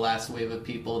maybe the last wave of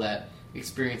people that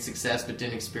experienced success but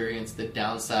didn't experience the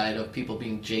downside of people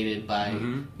being jaded by,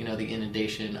 the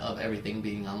inundation of everything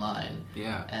being online.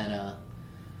 Yeah. And,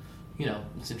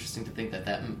 it's interesting to think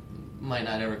that might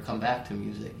not ever come back to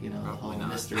music, the whole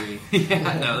mystery.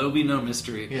 Yeah, no, there'll be no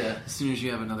mystery. Yeah. As soon as you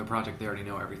have another project, they already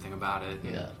know everything about it.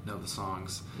 Yeah. Know the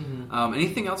songs. Mm-hmm.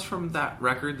 Anything else from that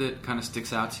record that kind of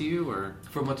sticks out to you, or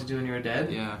from What to Do When You're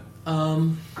Dead? Yeah.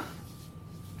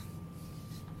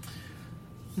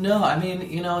 No, I mean,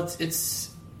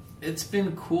 it's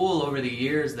been cool over the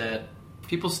years that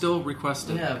people still request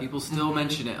it. Yeah. People still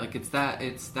mention it. Like it's that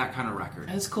kind of record.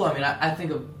 And it's cool. I mean, I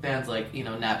think of bands like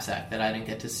Knapsack that I didn't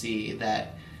get to see,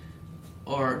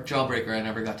 or Jawbreaker I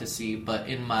never got to see. But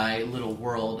in my little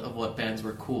world of what bands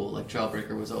were cool, like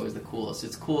Jawbreaker was always the coolest.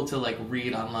 It's cool to like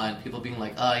read online people being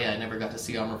like, oh yeah, I never got to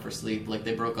see Armor for Sleep. Like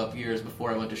they broke up years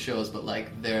before I went to shows, but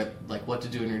like they're like What to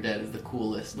Do When You're Dead is the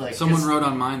coolest. Like someone wrote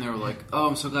on mine, they were like, oh,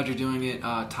 I'm so glad you're doing it.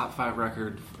 Top 5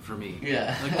 record for me.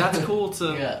 Yeah, like that's cool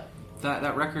to. Yeah.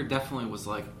 That record definitely was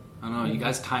like, I don't know, you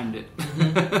guys timed it.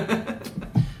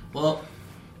 Well,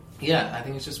 yeah, I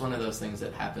think it's just one of those things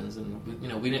that happens, and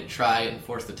we didn't try and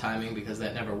force the timing because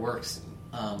that never works,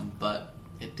 but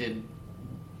it did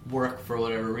work for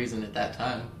whatever reason at that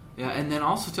time. Yeah, and then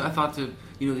also I thought the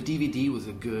DVD was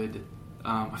a good.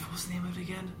 What was the name of it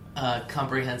again?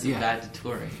 Comprehensive Guide to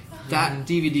Touring. That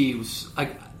DVD was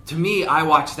like, to me, I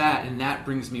watched that, and that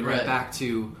brings me right back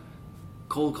to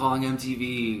cold calling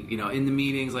MTV, in the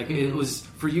meetings, like it was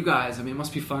for you guys. I mean, it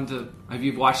must be fun to. Have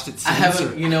you watched it since? I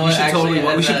haven't. You know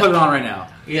what? We should put it on right now.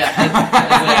 Yeah,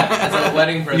 as a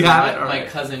wedding present, my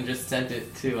cousin just sent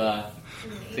it to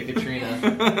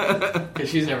Katrina because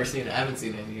she's never seen it. I haven't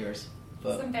seen it in years. I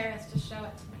was embarrassed to show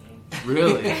it to me.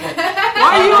 Really?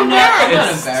 Why are you embarrassed? I'm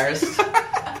not embarrassed.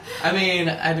 I mean,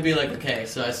 I had to be like, okay,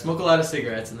 so I smoke a lot of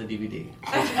cigarettes in the DVD,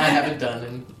 which I haven't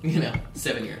done in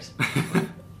 7 years.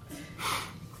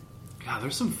 God,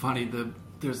 there's some funny.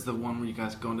 There's the one where you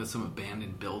guys go into some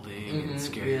abandoned building and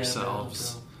scare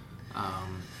yourselves.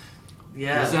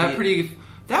 Was that pretty?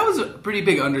 That was a pretty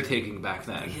big undertaking back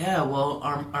then. Yeah. Well,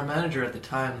 our manager at the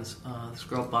time, this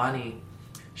girl Bonnie,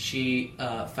 she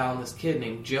found this kid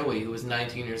named Joey who was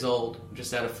 19 years old,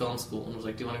 just out of film school, and was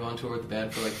like, "Do you want to go on tour with the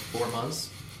band for like 4 months?"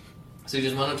 So he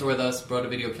just went on tour with us, brought a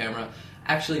video camera.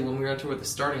 Actually, when we were on tour with the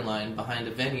Starting Line behind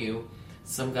a venue,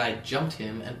 some guy jumped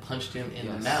him and punched him in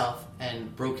the mouth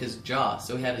and broke his jaw.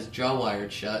 So he had his jaw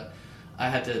wired shut. I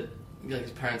had to, like,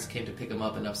 his parents came to pick him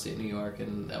up in upstate New York,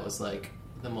 and that was like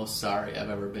the most sorry I've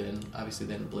ever been. Obviously,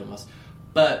 they didn't blame us.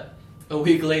 But a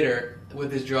week later,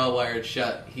 with his jaw wired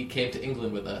shut, he came to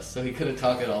England with us. So he couldn't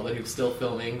talk at all, but he was still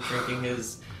filming, drinking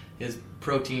his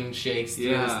protein shakes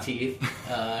through his teeth.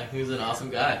 He was an awesome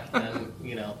guy. And,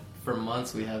 you know, for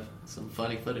months we have some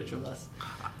funny footage of us.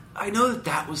 I know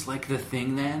that was like the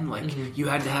thing then. Like, you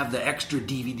had to have the extra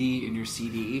DVD in your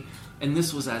CD, and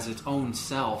this was as its own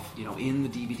self, you know, in the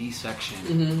DVD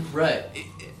section. Right.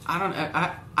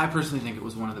 I personally think it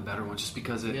was one of the better ones, just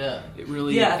because it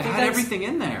really it had everything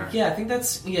in there. Yeah, I think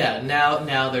that's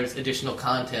now there's additional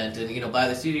content, and, you know, by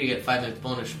the studio you get 5 minutes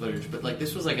bonus footage, but like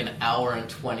this was like an hour and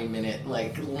 20 minute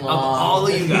like long of all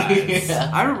of you guys.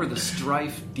 I remember the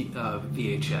Strife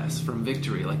VHS from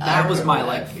Victory. Like that was my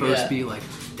like first be like,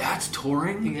 that's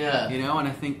touring. Yeah, you know, and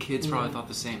I think kids probably thought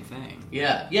the same thing.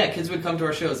 Yeah, kids would come to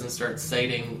our shows and start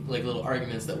citing like little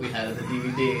arguments that we had in the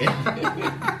DVD.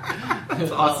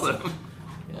 That's awesome.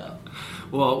 Yeah.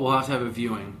 Well, we'll have to have a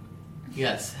viewing.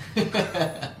 Yes.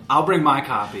 I'll bring my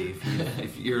copy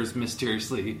if yours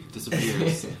mysteriously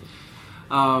disappears.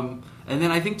 And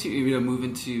then I think to, you know, move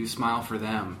into Smile for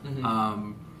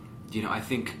Them. You know, I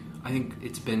think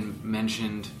it's been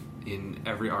mentioned in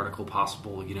every article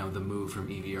possible. You know, the move from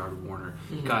EVR to Warner.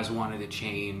 You guys wanted to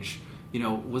change. You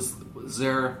know, was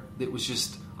there? It was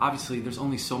just. Obviously, there's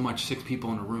only so much 6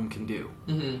 people in a room can do.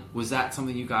 Was that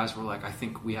something you guys were like, I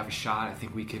think we have a shot, I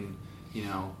think we can, you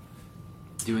know,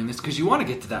 doing this? Because you want to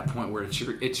get to that point where it's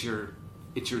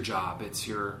your job, it's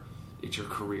your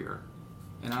career.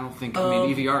 And I don't think,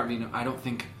 EVR, I don't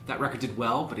think that record did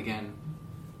well, but again,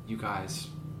 you guys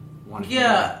wanted to do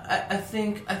that. I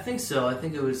think so. I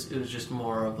think it was just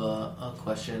more of a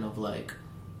question of like,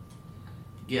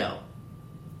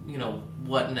 you know,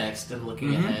 what next, and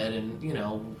looking ahead, and, you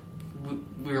know,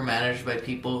 we were managed by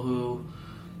people who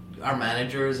are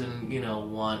managers, and, you know,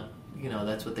 want, you know,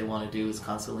 that's what they want to do, is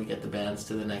constantly get the bands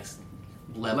to the next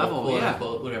level quote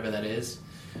unquote, whatever that is.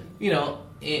 You know,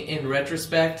 in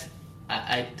retrospect,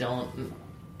 I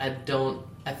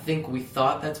think we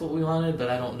thought that's what we wanted,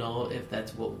 but I don't know if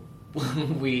that's what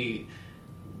we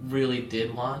really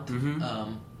did want.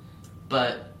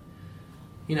 But,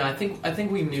 you know, I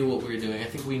think we knew what we were doing. I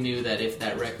think we knew that if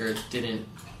that record didn't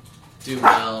do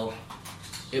well,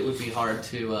 it would be hard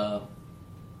to,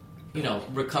 you know,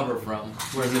 recover from.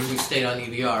 Whereas if we stayed on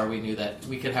EVR, we knew that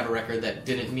we could have a record that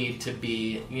didn't need to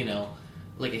be, you know,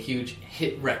 like a huge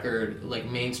hit record, like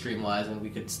mainstream-wise, and we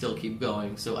could still keep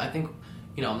going. So I think,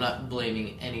 you know, I'm not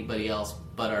blaming anybody else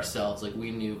but ourselves. Like,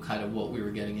 we knew kind of what we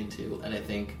were getting into, and I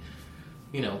think,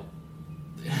 you know,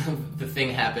 the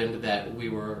thing happened that we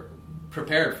were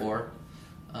prepared for,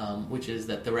 which is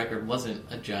that the record wasn't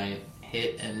a giant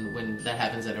hit, and when that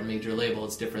happens at a major label,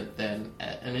 it's different than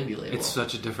at an indie label. It's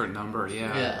such a different number,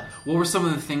 yeah. What were some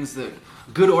of the things that,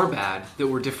 good or bad, that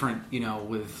were different, you know,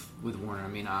 with Warner? I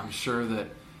mean, I'm sure that,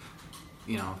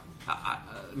 you know, I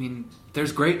mean,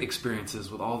 there's great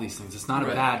experiences with all these things. It's not a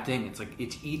bad thing. It's like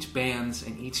each band's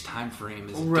and each time frame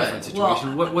is a different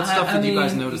situation. Well, what stuff did you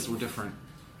guys notice were different?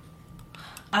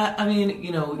 I mean,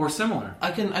 you know, or similar.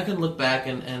 I can look back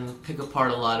and pick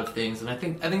apart a lot of things, and I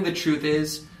think the truth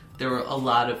is there were a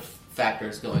lot of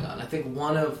factors going on. I think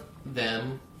one of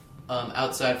them,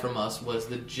 outside from us, was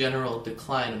the general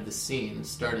decline of the scene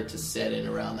started to set in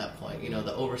around that point. You know,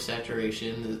 the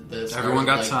oversaturation, the everyone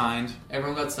got signed.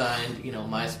 Everyone got signed. You know,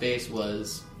 MySpace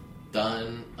was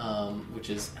done, which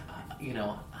is, you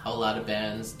know, how a lot of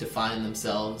bands define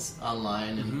themselves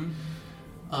online,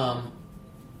 and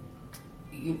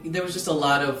there was just a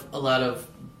lot of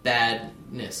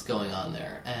badness going on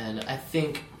there, and I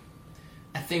think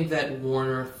that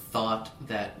Warner thought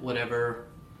that whatever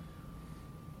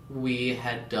we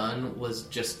had done was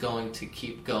just going to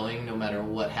keep going no matter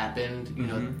what happened. You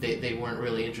know, they weren't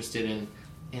really interested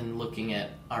in looking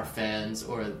at our fans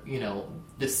or, you know,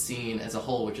 the scene as a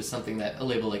whole, which is something that a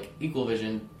label like Equal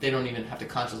Vision, they don't even have to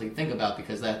consciously think about,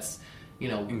 because that's, you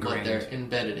know, what they're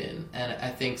embedded in. And I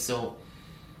think so,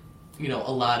 you know,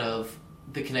 a lot of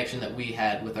the connection that we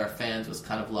had with our fans was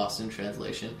kind of lost in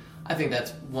translation. I think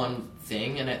that's one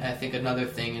thing, and I think another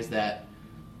thing is that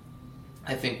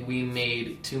I think we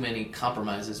made too many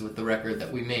compromises with the record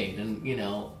that we made. And, you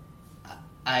know,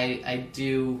 I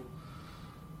do,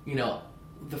 you know,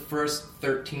 the first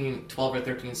 12 or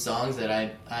 13 songs that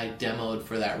I demoed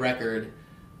for that record,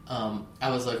 I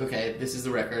was like, okay, this is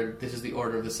the record, this is the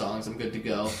order of the songs, I'm good to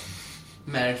go.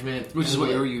 Management... Which is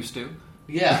what you're used to.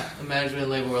 Yeah, the management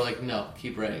and label were like, no,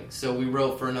 keep writing. So we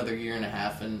wrote for another year and a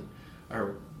half,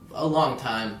 or a long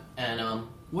time. And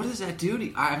what does that do to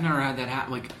you? I've never had that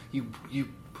happen. Like you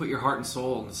put your heart and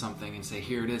soul into something and say,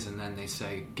 here it is, and then they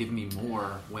say, give me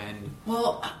more when...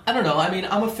 Well, I don't know. I mean,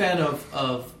 I'm a fan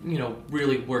of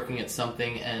really working at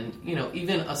something, and,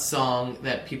 even a song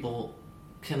that people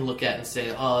can look at and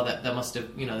say, oh, that must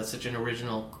have, that's such an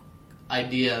original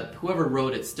idea. Whoever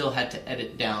wrote it still had to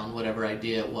edit down whatever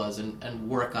idea it was and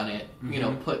work on it,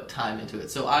 put time into it.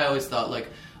 So I always thought, like,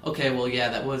 okay, well, yeah,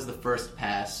 that was the first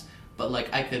pass, but,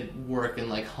 like, I could work and,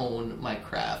 like, hone my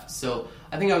craft. So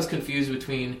I think I was confused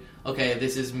between, okay,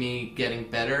 this is me getting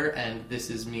better, and this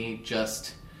is me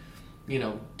just,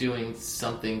 doing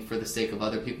something for the sake of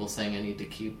other people saying I need to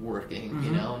keep working,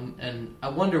 And I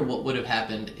wonder what would have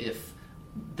happened if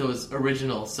those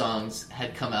original songs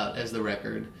had come out as the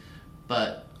record.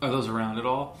 But are those around at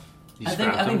all? I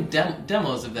think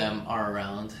demos of them are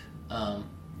around.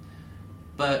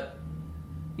 But,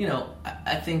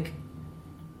 I think...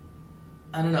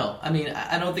 I don't know. I mean,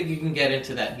 I don't think you can get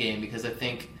into that game because I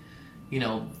think,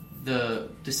 the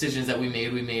decisions that we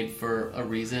made for a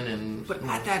reason. But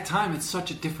at that time, it's such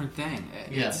a different thing.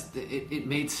 It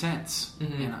made sense.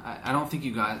 Mm-hmm. And I don't think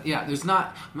you guys... Yeah,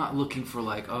 I'm not looking for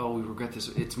like, oh, we regret this.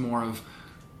 It's more of,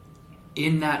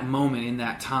 in that moment, in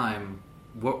that time,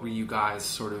 what were you guys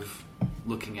sort of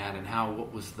looking at and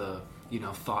what was the...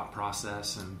 thought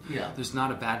process, and there's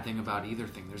not a bad thing about either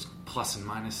thing. There's plus and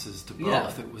minuses to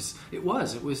both.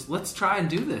 It was let's try and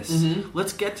do this. Mm-hmm.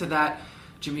 Let's get to that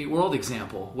Jimmy Eat World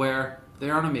example where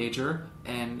they're on a major,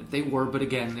 and they were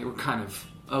kind of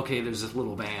okay, there's this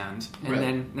little band, and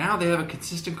then now they have a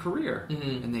consistent career,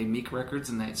 and they make records,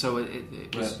 and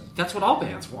it was that's what all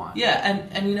bands want. Yeah,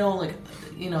 and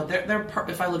there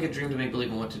if I look at Dream to Make Believe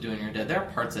and What to Do When You're Dead, there are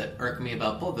parts that irk me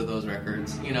about both of those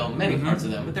records. Many parts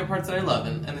of them, but there are parts that I love,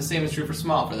 and the same is true for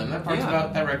Small for them. There are parts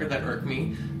about that record that irk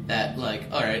me. That, like,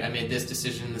 all right, I made this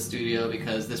decision in the studio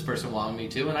because this person wanted me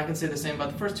to, and I can say the same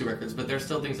about the first two records. But there are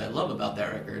still things I love about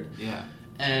that record. Yeah,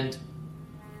 and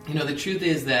the truth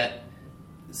is that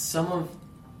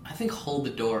I think Hold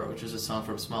the Door, which is a song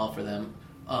from Small for them,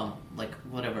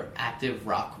 active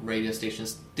rock radio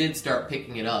stations did start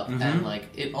picking it up, and like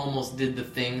it almost did the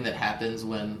thing that happens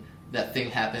when that thing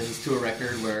happens to a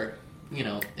record where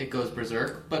it goes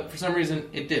berserk, but for some reason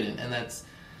it didn't, and that's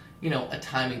a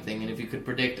timing thing. And if you could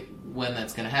predict when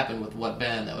that's going to happen with what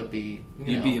band, that would be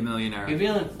you'd be a millionaire. You'd be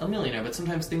a millionaire, but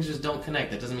sometimes things just don't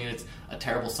connect. That doesn't mean it's a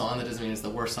terrible song. That doesn't mean it's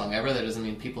the worst song ever. That doesn't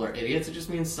mean people are idiots. It just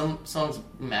means some songs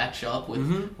match up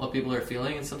with what people are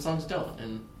feeling, and some songs don't.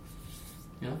 And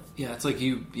yeah, it's like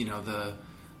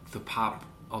the pop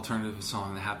alternative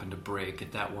song that happened to break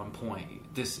at that one point.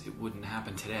 It wouldn't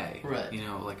happen today, right?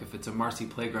 Like if it's a Marcy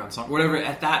Playground song, whatever,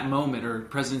 at that moment, or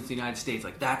President of the United States,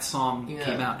 like that song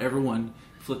came out, everyone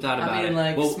flipped out about it.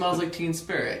 Like Smells Like Teen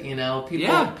Spirit,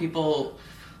 people.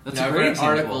 That's I've a great read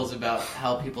example. articles about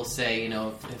how people say,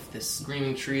 if this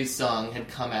Screaming Trees song had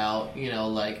come out,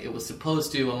 like it was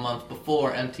supposed to a month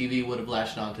before, MTV would have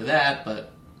latched onto that,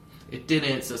 but it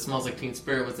didn't, so Smells Like Teen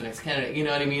Spirit was the next candidate. You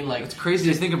know what I mean? Like, it's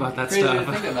crazy to think about that crazy stuff.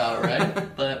 To think about,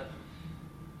 right? But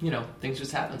things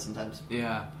just happen sometimes.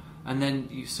 Yeah, and then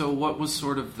what was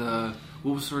sort of the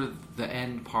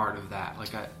end part of that?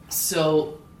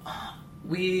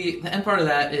 The end part of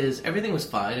that is everything was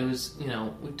fine. It was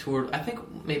we toured. I think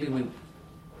maybe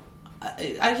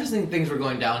I just think things were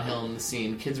going downhill in the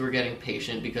scene. Kids were getting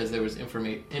impatient because there was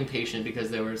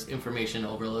information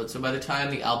overload. So by the time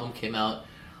the album came out,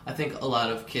 I think a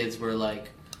lot of kids were like,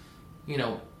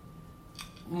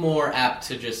 more apt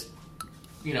to just,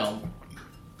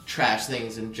 trash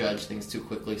things and judge things too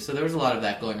quickly. So there was a lot of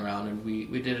that going around, and we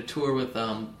did a tour with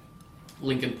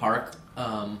Linkin Park,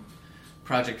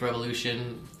 Project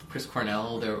Revolution, Chris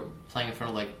Cornell. They were playing in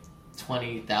front of like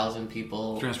 20,000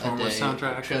 people. Transformers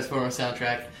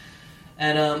soundtrack.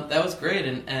 And that was great.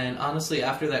 And honestly,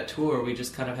 after that tour, we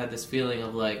just kind of had this feeling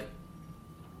of like,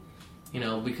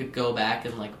 we could go back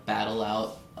and like battle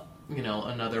out,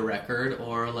 another record,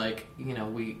 or like,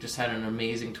 we just had an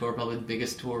amazing tour, probably the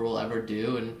biggest tour we'll ever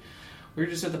do, and we were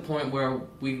just at the point where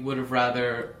we would have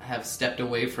rather have stepped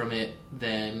away from it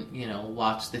than,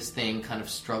 watch this thing kind of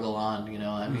struggle on,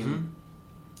 I mean,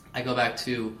 I go back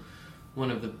to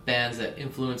one of the bands that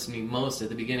influenced me most at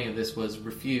the beginning of this was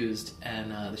Refused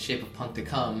and The Shape of Punk to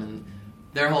Come, and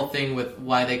their whole thing with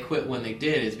why they quit when they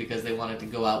did is because they wanted to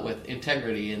go out with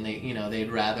integrity, and they'd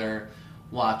rather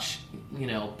watch,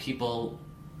 people,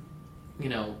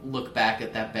 look back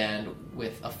at that band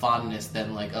with a fondness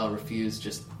than like, oh, Refused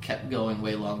just kept going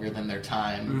way longer than their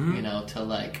time, to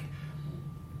like,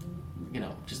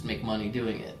 just make money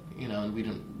doing it, and we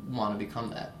want to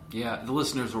become that. Yeah, the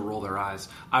listeners will roll their eyes.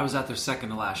 I was at their second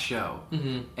to last show,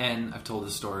 and I've told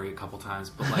this story a couple times,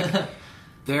 but like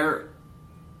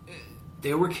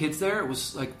there were kids there. It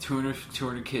was like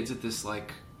 200 kids at this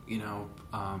like,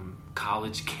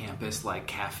 college campus like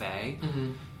cafe.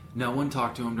 No one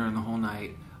talked to them during the whole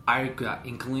night. I got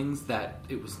inklings that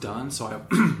it was done, so I,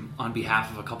 on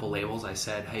behalf of a couple labels, I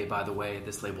said, hey, by the way,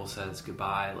 this label says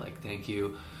goodbye, like, thank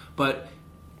you. But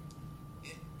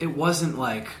it wasn't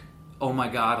like, oh my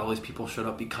God, all these people showed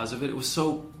up because of it. It was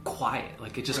so quiet.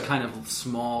 Like, it just kind of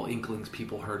small inklings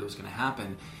people heard it was going to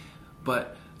happen.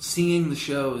 But seeing the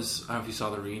shows, I don't know if you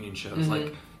saw the reunion shows,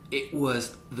 like, it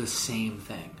was the same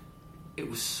thing. It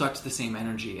was such the same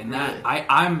energy. And that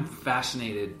I'm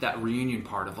fascinated, that reunion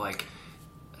part of, like,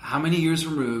 how many years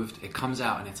removed, it comes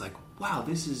out, and it's like, wow,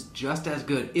 this is just as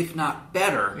good, if not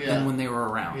better, than when they were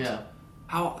around. Yeah.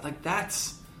 How, like,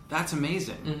 that's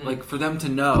amazing. Like, for them to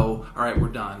know, all right, we're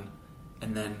done,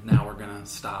 and then now we're going to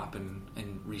stop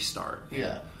and restart.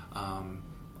 Yeah.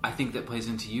 I think that plays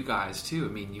into you guys, too. I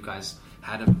mean, you guys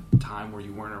had a time where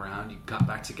you weren't around, you got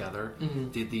back together,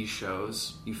 did these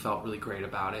shows, you felt really great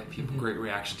about it, people great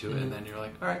reaction to it, and then you're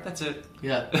like, all right, that's it.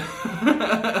 Yeah.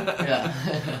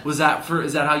 Yeah. Is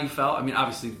that how you felt? I mean,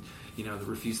 obviously, the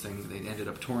Refuse thing, they ended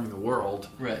up touring the world.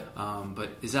 Right. But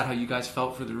is that how you guys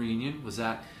felt for the reunion? Was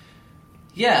that...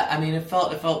 Yeah, I mean, it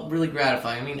felt really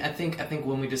gratifying. I mean, I think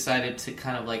when we decided to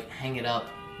kind of like hang it up,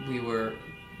 we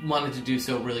wanted to do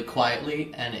so really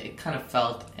quietly, and it kind of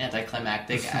felt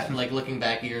anticlimactic. Like looking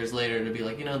back years later to be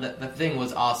like, that thing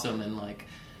was awesome, and like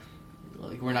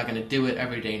we're not going to do it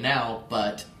every day now,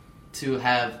 but to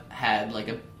have had like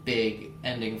a big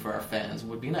ending for our fans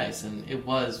would be nice, and it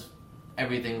was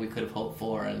everything we could have hoped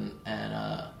for, and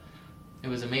it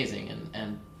was amazing,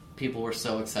 and people were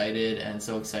so excited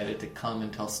to come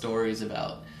and tell stories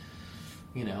about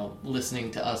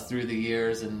listening to us through the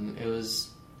years, and it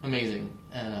was amazing,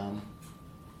 and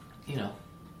it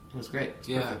was great.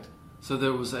 It was perfect. So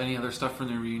there was any other stuff from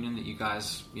the reunion that you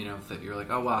guys, that you're like,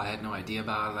 oh wow, I had no idea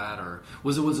about that, or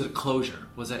was it a closure?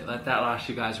 Was it that last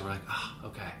you guys were like, oh,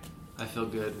 okay, I feel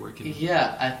good working?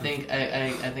 Yeah, I think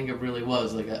it really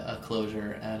was like a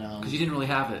closure, and because you didn't really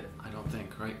have it, I don't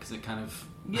think, right? Because it kind of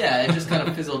it just kind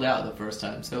of fizzled out the first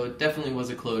time, so it definitely was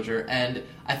a closure, and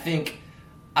I think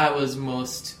I was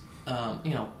most,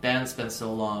 bands spend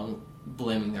so long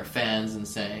blaming their fans and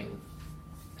saying,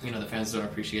 the fans don't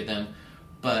appreciate them.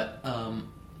 But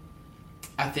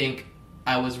I think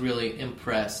I was really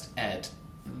impressed at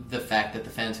the fact that the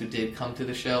fans who did come to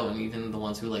the show, and even the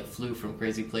ones who like flew from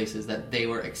crazy places, that they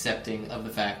were accepting of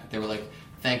the fact that they were like,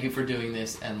 thank you for doing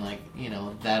this, and like,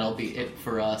 that'll be it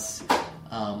for us.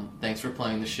 Thanks for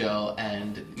playing the show,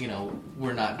 and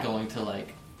we're not going to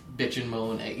like bitch and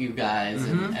moan at you guys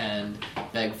and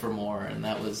beg for more. And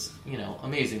that was,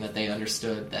 amazing that they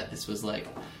understood that this was like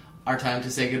our time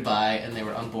to say goodbye, and they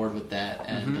were on board with that.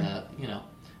 And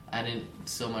I didn't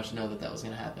so much know that was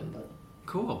going to happen, but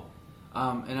cool.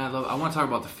 And I want to talk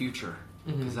about the future,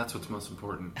 because that's what's most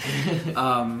important.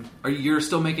 You're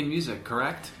still making music,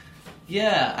 correct?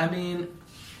 Yeah, I mean,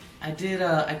 I did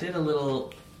a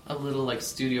little like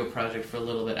studio project for a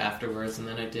little bit afterwards, and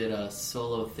then I did a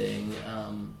solo thing.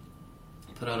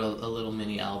 Put out a little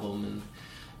mini album, and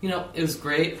it was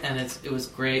great, and it was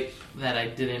great that I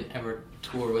didn't ever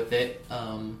tour with it,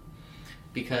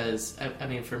 because I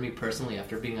mean, for me personally,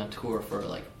 after being on tour for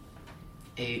like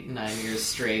 8-9 years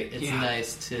straight, it's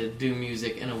nice to do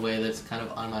music in a way that's kind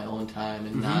of on my own time,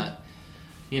 and not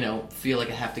feel like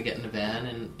I have to get in a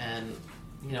van, and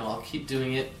I'll keep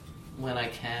doing it when I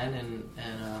can,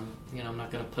 and I'm not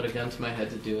going to put a gun to my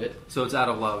head to do it. So it's out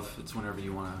of love. It's whenever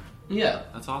you want to. Yeah,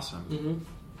 that's awesome. Mm-hmm.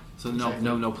 So exactly.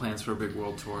 no plans for a big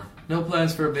world tour. No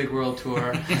plans for a big world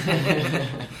tour.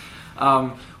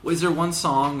 Is there one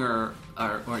song or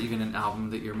even an album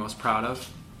that you're most proud of?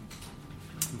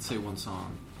 Let's say one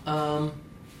song. I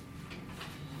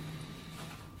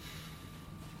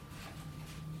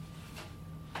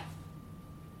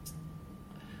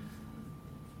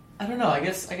don't know. I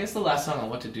guess the last song on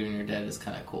What to Do When You're Dead is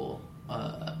kind of cool.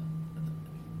 I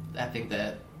think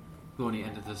that the one you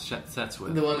ended the sets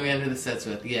with. The one we ended the sets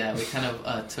with, yeah. We kind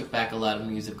of took back a lot of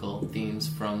musical themes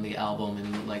from the album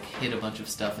and like hit a bunch of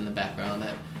stuff in the background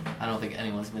that I don't think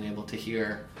anyone's been able to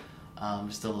hear.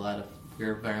 Still a lot of, we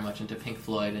were very much into Pink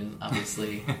Floyd and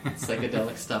obviously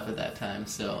psychedelic stuff at that time.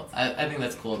 So I think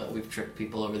that's cool that we've tricked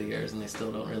people over the years and they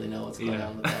still don't really know what's going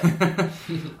on with that.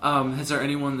 Has there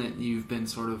anyone that you've been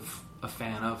sort of a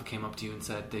fan of, came up to you and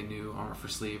said they knew Armor for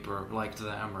Sleep or liked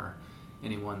them, or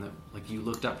anyone that like you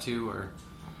looked up to, or?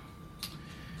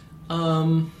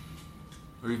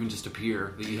 or even just a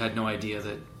peer that you had no idea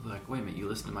that, like, wait a minute, you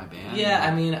listen to my band? Yeah,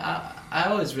 I mean, I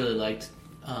always really liked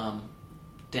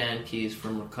Dan Keyes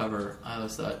from Recover. I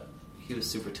always thought he was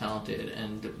super talented,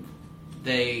 and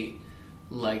they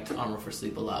liked Armor for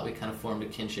Sleep a lot. We kind of formed a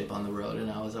kinship on the road,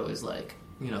 and I was always like,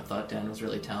 thought Dan was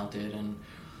really talented. And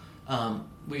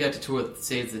we got to tour with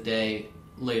Saves the Day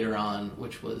later on,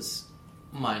 which was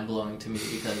mind-blowing to me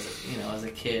because, as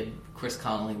a kid, Chris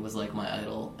Connolly was like my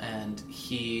idol, and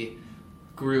he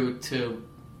grew to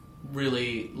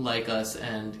really like us,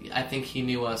 and I think he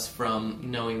knew us from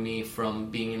knowing me from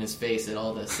being in his face at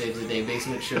all the Save the Day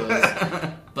basement shows.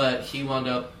 But he wound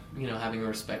up, having a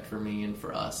respect for me and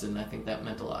for us, and I think that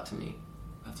meant a lot to me.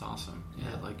 That's awesome.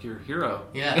 Yeah, like your hero.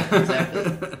 Yeah,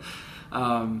 exactly.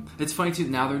 It's funny too.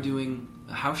 Now they're doing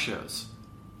house shows,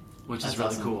 which is really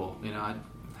awesome. Cool.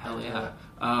 Hell yeah.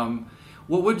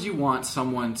 What would you want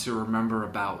someone to remember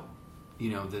about,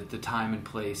 the time and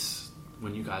place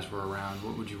when you guys were around?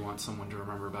 What would you want someone to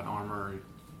remember about Armor, or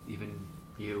even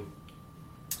you?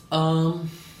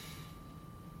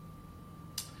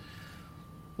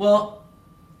 Well,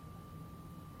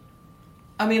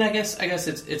 I mean, I guess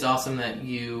it's awesome that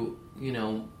you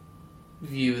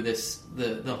view this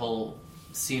the whole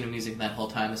scene of music that whole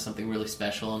time as something really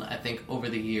special. And I think over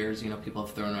the years, people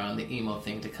have thrown around the emo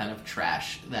thing to kind of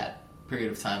trash that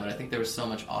period of time. But I think there was so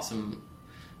much awesome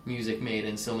music made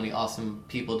and so many awesome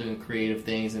people doing creative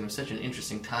things, and it was such an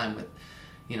interesting time with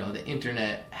the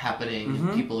internet happening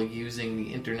and people using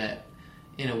the internet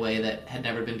in a way that had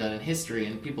never been done in history,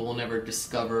 and people will never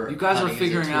discover. You guys how were to use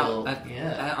figuring a tool.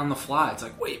 out on the fly. It's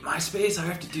like, wait, MySpace, I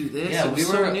have to do this. Yeah, we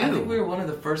were. I think we were one of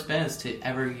the first bands to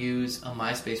ever use a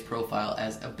MySpace profile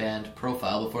as a band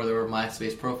profile. Before there were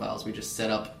MySpace profiles, we just set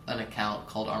up an account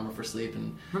called Armor for Sleep,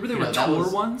 and remember there were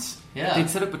tour ones. Yeah, they'd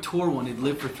set up a tour one. It'd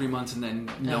live for 3 months, and then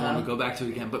no one would go back to it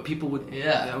again. But people would.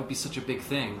 Yeah, that would be such a big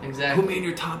thing. Exactly. Put me in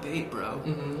your top 8, bro.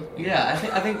 Mm-hmm. Yeah,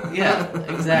 I think. Yeah,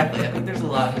 exactly. I think there's a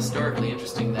lot historically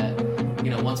interesting that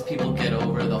once people get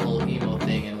over the whole emo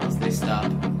thing, and once they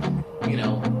stop,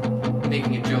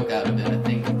 making a joke out of it, I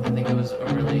think it was a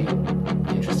really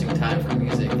interesting time for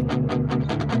music.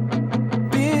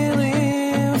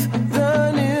 Believe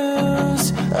the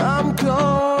news, I'm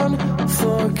gone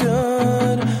for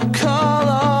good. Call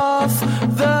off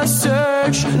the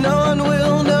search, no one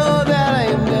will know that I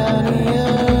am down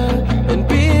here. And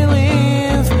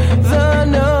believe the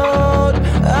note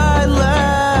I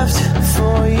left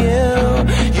for you.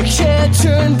 You can't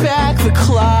turn back the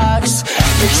clocks.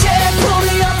 You can't pull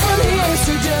me up from here,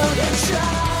 so don't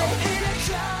try.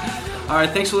 All right,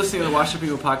 thanks for listening to the Washed Up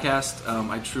Emo podcast.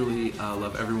 I truly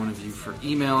love every one of you for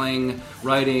emailing,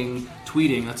 writing,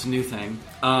 tweeting. That's a new thing.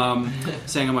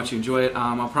 Saying how much you enjoy it.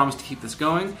 I'll promise to keep this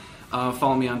going.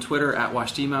 Follow me on Twitter at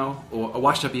WashedEmo or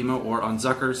WashedUpEmo, or on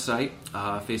Zucker's site,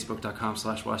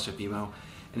 facebook.com/WashedUpEmo.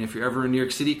 And if you're ever in New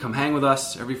York City, come hang with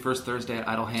us every first Thursday at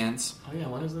Idle Hands. Oh yeah,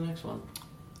 when is the next one?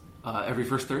 Every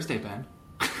first Thursday, Ben.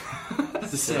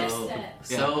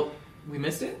 So we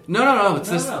missed it? No. It's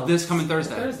this coming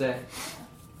Thursday. Thursday.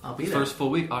 I'll be there. First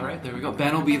full week. All right, there we go.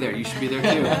 Ben will be there. You should be there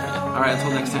too. All right, until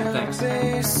next time.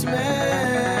 Thanks.